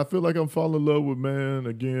 But yeah, I feel like I'm falling in love with man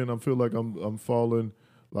again. I feel like I'm falling,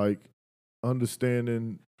 like,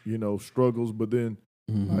 understanding, struggles, but then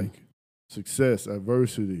like success,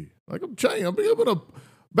 adversity. Like I'm changing. I'm able to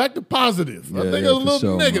back to positive. I think I was a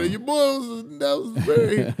little negative. Man. Your boy that was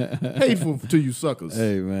very hateful to you suckers.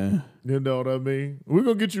 Hey, man. You know what I mean? We're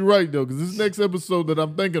going to get you right, though, because this next episode that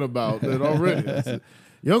I'm thinking about that already,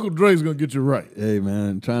 your Uncle Dre's going to get you right. Hey,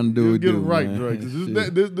 man, trying to do it. Get it right, Dre.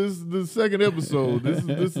 This second episode,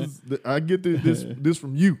 this is I get this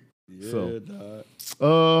from you. Yeah,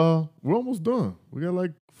 so, we're almost done. We got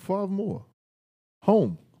like 5 more.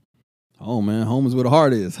 Home. Oh, man. Home is where the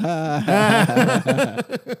heart is. Yeah,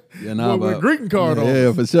 nah, well, with greeting card on.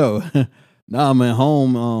 Yeah, for sure. Nah, man.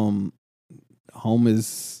 Home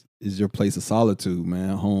is your place of solitude,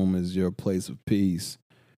 man. Home is your place of peace,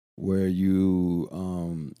 where you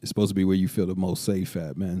it's supposed to be where you feel the most safe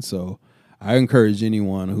at, man. So I encourage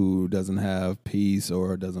anyone who doesn't have peace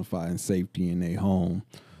or doesn't find safety in their home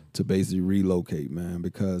to basically relocate, man.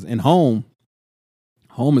 Because in home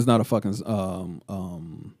is not a fucking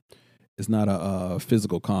it's not a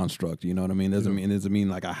physical construct. You know what I mean? It doesn't mean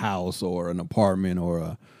like a house or an apartment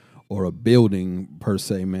or a building per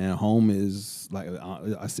se, man. Home is like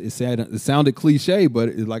it sounded cliche,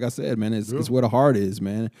 but like I said, man, it's where the heart is,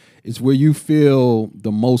 man. It's where you feel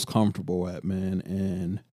the most comfortable at, man.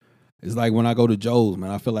 And it's like when I go to Joe's,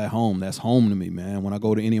 man, I feel at home. That's home to me, man. When I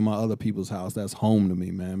go to any of my other people's house, that's home to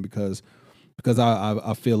me, man. Because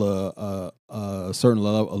I feel a certain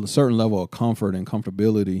level of comfort and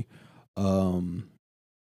comfortability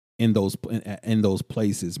in those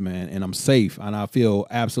places, man, and I'm safe, and I feel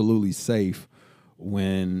absolutely safe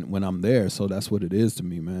when I'm there. So that's what it is to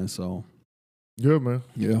me, man. So yeah, man.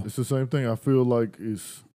 Yeah, it's the same thing. I feel like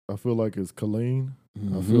it's clean.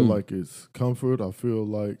 Mm-hmm. I feel like it's comfort. I feel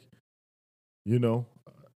like,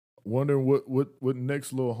 wondering what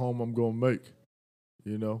next little home I'm gonna make,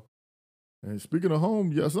 And speaking of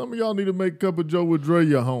home, some of y'all need to make Cup of Joe with Dre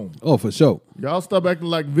your home. Oh, for sure. Y'all stop acting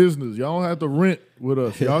like visitors. Y'all don't have to rent with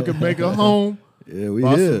us. Y'all can make a home. Yeah, we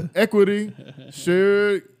here. Equity,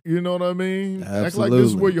 share it, you know what I mean? Absolutely. Act like this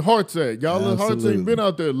is where your heart's at. Y'all hearts ain't been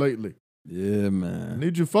out there lately. Yeah, man. I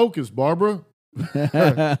need your focus, Barbara.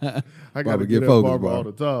 I got to get focused, Barbara all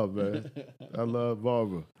the time, man. I love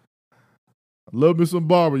Barbara. Love me some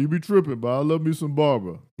Barbara. You be tripping, but I love me some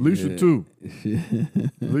Barbara. Alicia, too.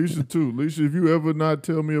 Alicia, too. Alicia, if you ever not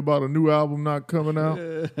tell me about a new album not coming out,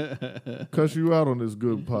 cuss you out on this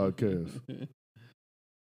good podcast.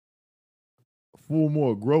 Full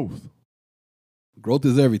more growth. Growth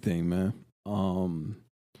is everything, man.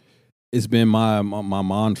 It's been my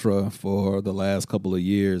mantra for the last couple of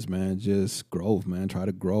years, man. Just growth, man. Try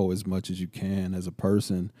to grow as much as you can as a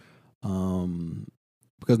person.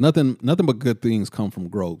 Because nothing but good things come from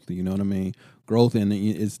growth. You know what I mean? Growth and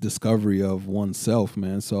it's discovery of oneself,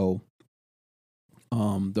 man. So,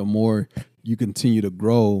 the more you continue to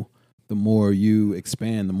grow, the more you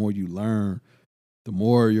expand, the more you learn, the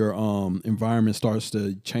more your environment starts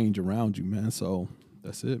to change around you, man. So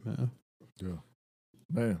that's it, man. Yeah,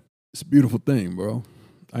 man, it's a beautiful thing, bro.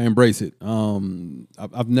 I embrace it.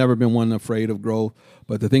 I've never been one afraid of growth,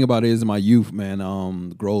 but the thing about it is in my youth,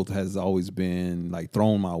 man, growth has always been like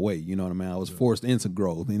thrown my way. You know what I mean? I was forced into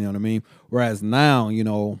growth. You know what I mean? Whereas now,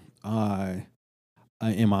 I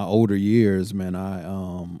in my older years, man,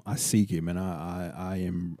 I seek it, man.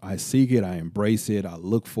 I seek it. I embrace it. I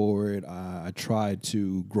look for it. I try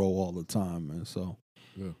to grow all the time, man. So,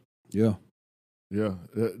 yeah. Yeah,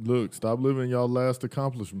 look, stop living y'all last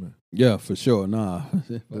accomplishment. Yeah, for sure. Nah.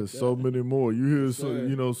 There's so many more. You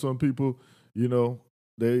hear, some people,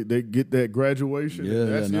 they get that graduation,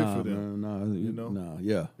 and that's it for them.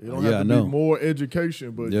 Yeah. It don't have to be more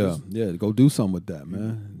education, but go do something with that,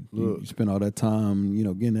 man. Look, you spend all that time,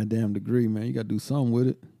 getting that damn degree, man. You got to do something with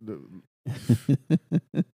it.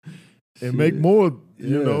 And make more,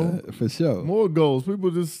 for sure. More goals.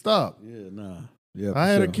 People just stop. Yeah, nah. Yeah, I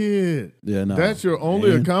had a kid. Yeah, no. That's your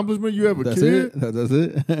only accomplishment? You have a kid? That's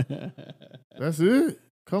it. That's it?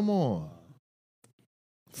 Come on.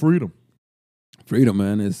 Freedom,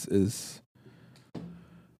 man, is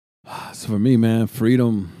for me, man.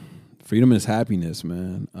 Freedom is happiness,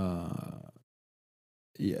 man.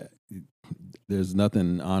 Yeah, there's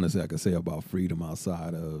nothing honestly I can say about freedom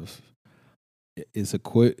outside of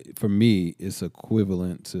for me. It's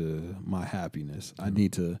equivalent to my happiness.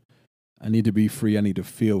 Mm-hmm. I need to be free. I need to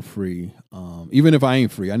feel free. Even if I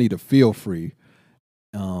ain't free, I need to feel free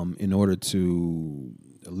in order to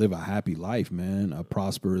live a happy life, man, a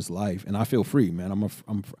prosperous life. And I feel free, man. I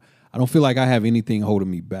don't feel like I have anything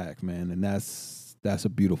holding me back, man. And that's a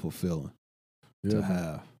beautiful feeling to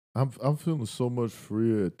have. I'm feeling so much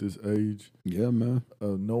freer at this age. Yeah, man.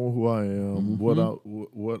 Knowing who I am,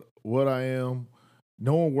 mm-hmm. what I am,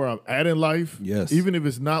 knowing where I'm at in life. Yes. Even if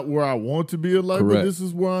it's not where I want to be in life, Correct. but this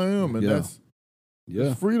is where I am. And that's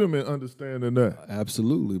freedom in understanding that.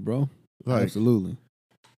 Absolutely, bro. Like, absolutely.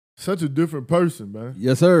 Such a different person, man.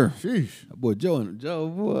 Yes, sir. Sheesh. Boy, Joe,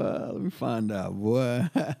 boy, let me find out, boy.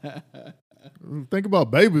 Think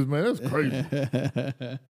about babies, man. That's crazy.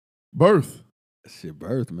 Birth. Shit,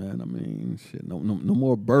 birth, man. I mean, shit, no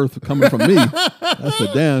more birth coming from me. That's for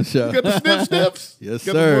damn sure. You got the snip snips? Yes,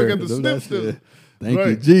 sir. Got the snip snips. Thank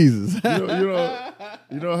you, Jesus.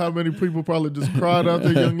 You know how many people probably just cried out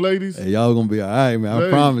there, young ladies? Hey, y'all gonna be all right, man. I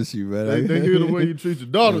promise you, man. They hear the way you treat your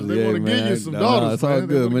daughters. They want to give you some daughters. No, it's all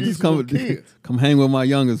good, man. Just come hang with my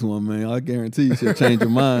youngest one, man. I guarantee you she'll change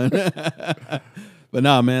your mind. But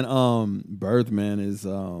nah, man. Birth, man, is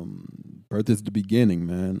birth is the beginning,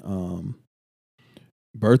 man.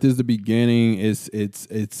 Birth is the beginning. It's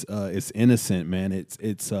innocent, man.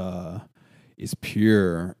 It's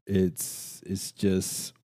pure. It's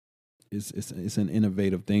an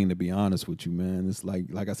innovative thing, to be honest with you, man. It's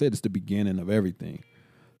like I said, it's the beginning of everything.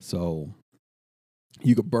 So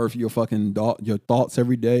you could birth your your thoughts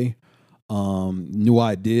every day, new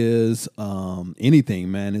ideas,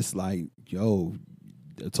 anything, man. It's like, yo,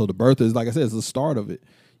 so the birth is, like I said, it's the start of it.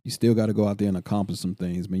 You still got to go out there and accomplish some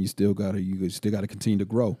things, man. You still got to continue to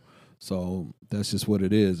grow. So that's just what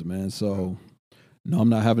it is, man. So no, I'm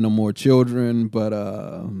not having no more children, but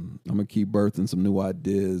I'm gonna keep birthing some new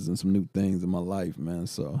ideas and some new things in my life, man.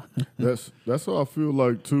 So that's how I feel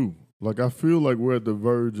like too. Like I feel like we're at the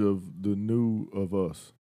verge of the new of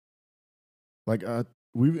us. Like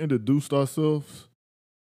we've introduced ourselves,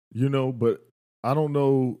 but I don't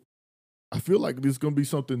know. I feel like there's gonna be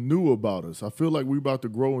something new about us. I feel like we're about to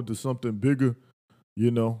grow into something bigger,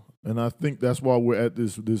 and I think that's why we're at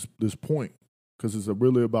this point, because it's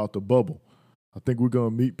really about the bubble. I think we're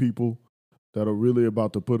going to meet people that are really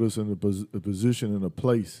about to put us in a position and a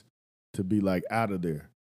place to be like out of there.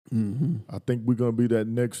 Mm-hmm. I think we're going to be that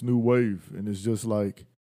next new wave. And it's just like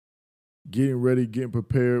getting ready, getting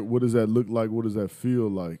prepared. What does that look like? What does that feel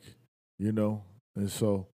like? And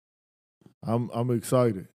so I'm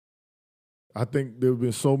excited. I think there have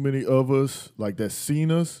been so many of us like that seen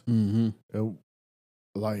us. Mm-hmm. And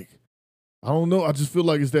like, I don't know. I just feel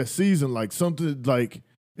like it's that season, like something like,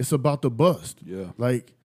 it's about to bust. Yeah.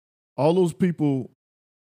 Like all those people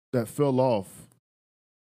that fell off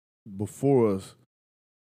before us,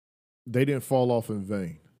 they didn't fall off in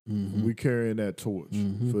vain. Mm-hmm. We carrying that torch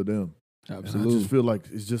for them. Absolutely. And I just feel like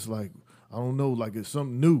it's just like, I don't know, like it's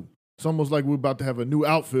something new. It's almost like we're about to have a new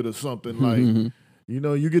outfit or something. Like,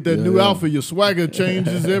 you get that new outfit, your swagger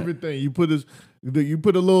changes everything. You put a little put a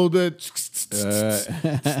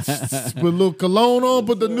little cologne on,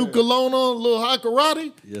 put the new cologne on, a little hot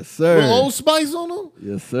karate. Yes, sir. A little Old Spice on them.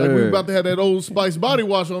 Yes, sir. Like we're about to have that Old Spice body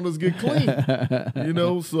wash on us get clean.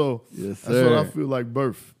 So yes, sir. That's what I feel like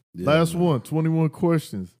birth. Yeah, Last one, 21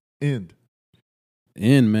 questions. End,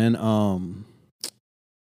 man. I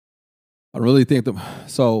really think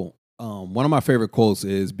one of my favorite quotes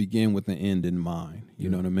is begin with the end in mind. You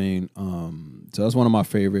know what I mean? So that's one of my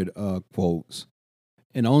favorite quotes.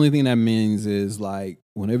 And the only thing that means is like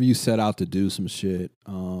whenever you set out to do some shit,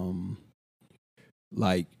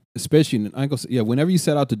 like especially whenever you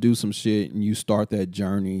set out to do some shit and you start that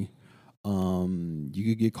journey, you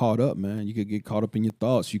could get caught up, man. You could get caught up in your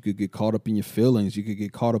thoughts. You could get caught up in your feelings. You could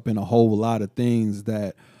get caught up in a whole lot of things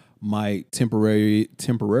that might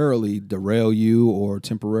temporarily derail you or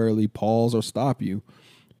temporarily pause or stop you.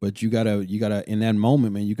 But you gotta in that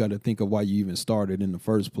moment, man, you gotta think of why you even started in the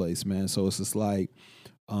first place, man. So it's just like,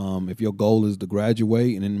 if your goal is to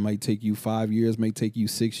graduate and it might take you 5 years, may take you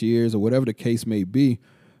 6 years, or whatever the case may be,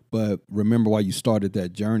 but remember why you started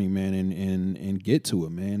that journey, man, and get to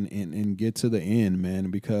it, man, and get to the end,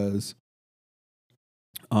 man, because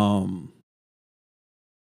the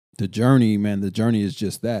journey is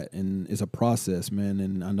just that, and it's a process, man.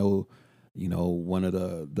 And I know, one of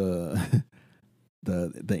the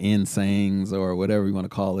end sayings or whatever you want to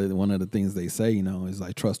call it, one of the things they say, is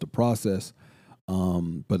like trust the process.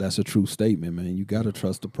 But that's a true statement, man. You got to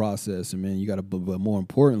trust the process, and man, you got to, but more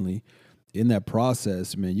importantly, in that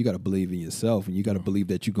process, man, you got to believe in yourself, and you got to believe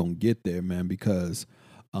that you're going to get there, man, because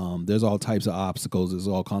there's all types of obstacles. There's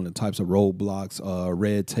all kind of types of roadblocks,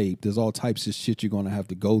 red tape. There's all types of shit you're going to have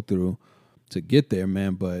to go through to get there,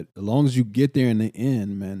 man. But as long as you get there in the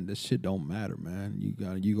end, man, this shit don't matter, man. You're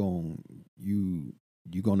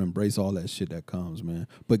gonna embrace all that shit that comes, man.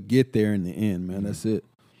 But get there in the end, man. That's it.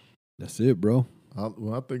 That's it, bro.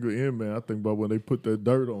 When I think of end, man, I think about when they put that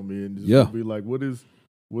dirt on me and just be like, what is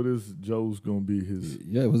Joe's gonna be his?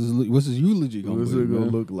 Yeah, what's his eulogy gonna be? What's it gonna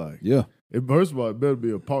look like? Yeah. First of all, it better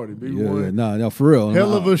be a party. No, for real.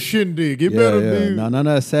 Hell of a shindig. It better be. No, none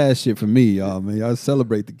of that sad shit for me, y'all, man. Y'all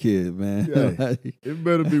celebrate the kid, man. Yeah, it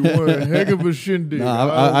better be one heck of a shindig.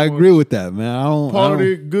 I agree with that, man. I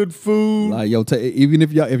don't good food. Like, yo, even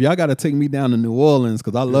if y'all got to take me down to New Orleans,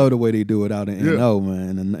 because I love the way they do it out in NO,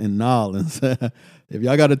 man, in New Orleans. If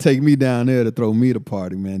y'all got to take me down there to throw me the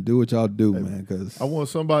party, man, do what y'all do, man. Because I want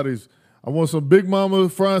some Big Mama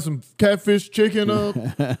frying some catfish chicken up.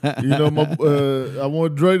 I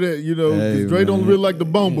want Dre that, because Dre don't really like the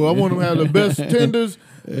bone, but I want him to have the best tenders.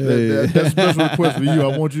 That's a special request for you.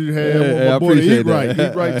 I want you to have, I want my boy to eat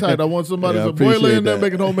right tight. I want somebody, a boiler in there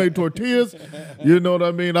making homemade tortillas. You know what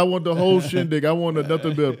I mean? I want the whole shindig. I want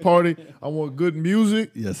nothing but a party. I want good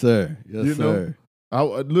music. Yes, sir. Yes, sir.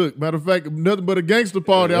 Look, matter of fact, nothing but a gangster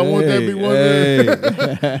party. I want that to be one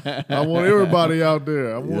there. I want everybody out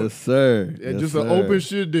there. Yes, sir. And just an open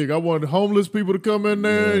shindig. I want homeless people to come in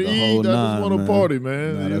there and eat. I just want a party,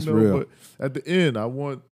 man. That's real. But at the end, I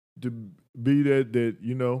want to be that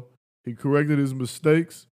he corrected his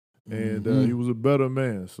mistakes and he was a better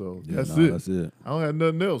man. So that's it. That's it. I don't have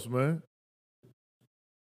nothing else, man.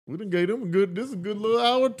 We done gave them this is a good little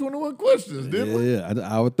hour, 21 questions, didn't we? Yeah,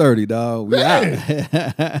 hour 30, dog. We out.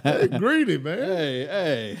 Hey, greedy, man.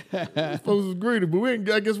 Hey. These folks is greedy, but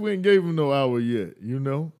I guess we ain't gave them no hour yet,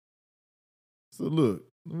 So look,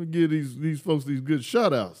 let me give these folks these good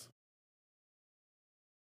shout-outs.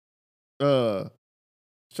 Shout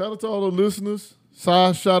out to all the listeners.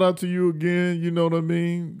 Si, shout out to you again. You know what I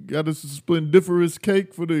mean? Got us a splendiferous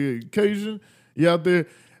cake for the occasion. You out there.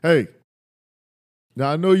 Hey,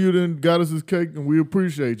 now I know you done got us this cake and we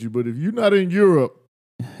appreciate you, but if you're not in Europe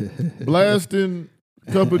blasting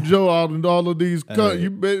Cup of Joe out in all of these you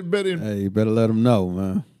better you better let them know,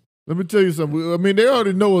 man. Let me tell you something. I mean, they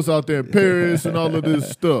already know us out there in Paris and all of this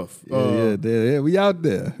stuff. We out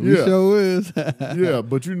there. We sure is. Yeah,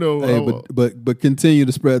 but hey, but continue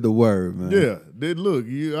to spread the word, man. Yeah, look,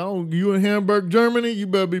 you in Hamburg, Germany, you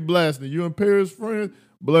better be blasting it. You in Paris, France,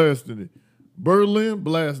 blasting it. Berlin,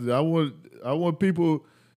 blasting it. I want people.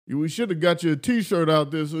 We should have got you a T-shirt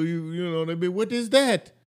out there, so they be. What is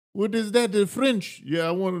that? What is that? The French? Yeah,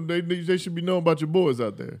 I want them. They should be knowing about your boys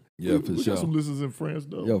out there. Yeah, we sure. Got some listeners in France,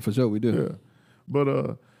 though. Yeah, for sure we do. Yeah,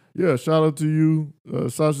 but shout out to you,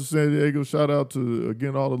 Sasha San Diego. Shout out to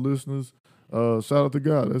again all the listeners. Shout out to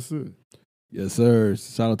God. That's it. Yes, sir.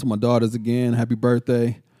 Shout out to my daughters again. Happy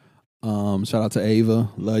birthday. Shout out to Ava.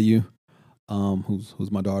 Love you.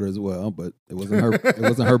 Who's my daughter as well, but it wasn't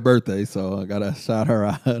her birthday, so I gotta shout her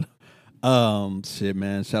out. Shit,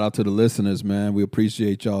 man. Shout out to the listeners, man. We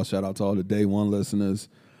appreciate y'all. Shout out to all the day one listeners.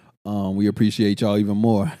 We appreciate y'all even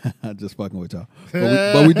more. Just fucking with y'all,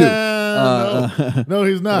 but we do. No,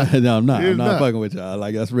 he's not. No, I'm not. I'm not fucking with y'all.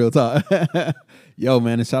 Like, that's real talk. Yo,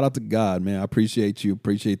 man, and shout out to God, man. I appreciate you.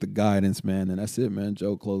 Appreciate the guidance, man. And that's it, man.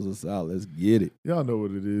 Joe, close us out. Let's get it. Y'all know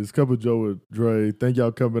what it is. Cup of Joe with Dre. Thank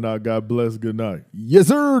y'all coming out. God bless. Good night. Yes,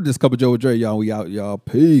 sir. This Cup of Joe with Dre, y'all. We out, y'all.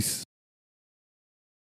 Peace.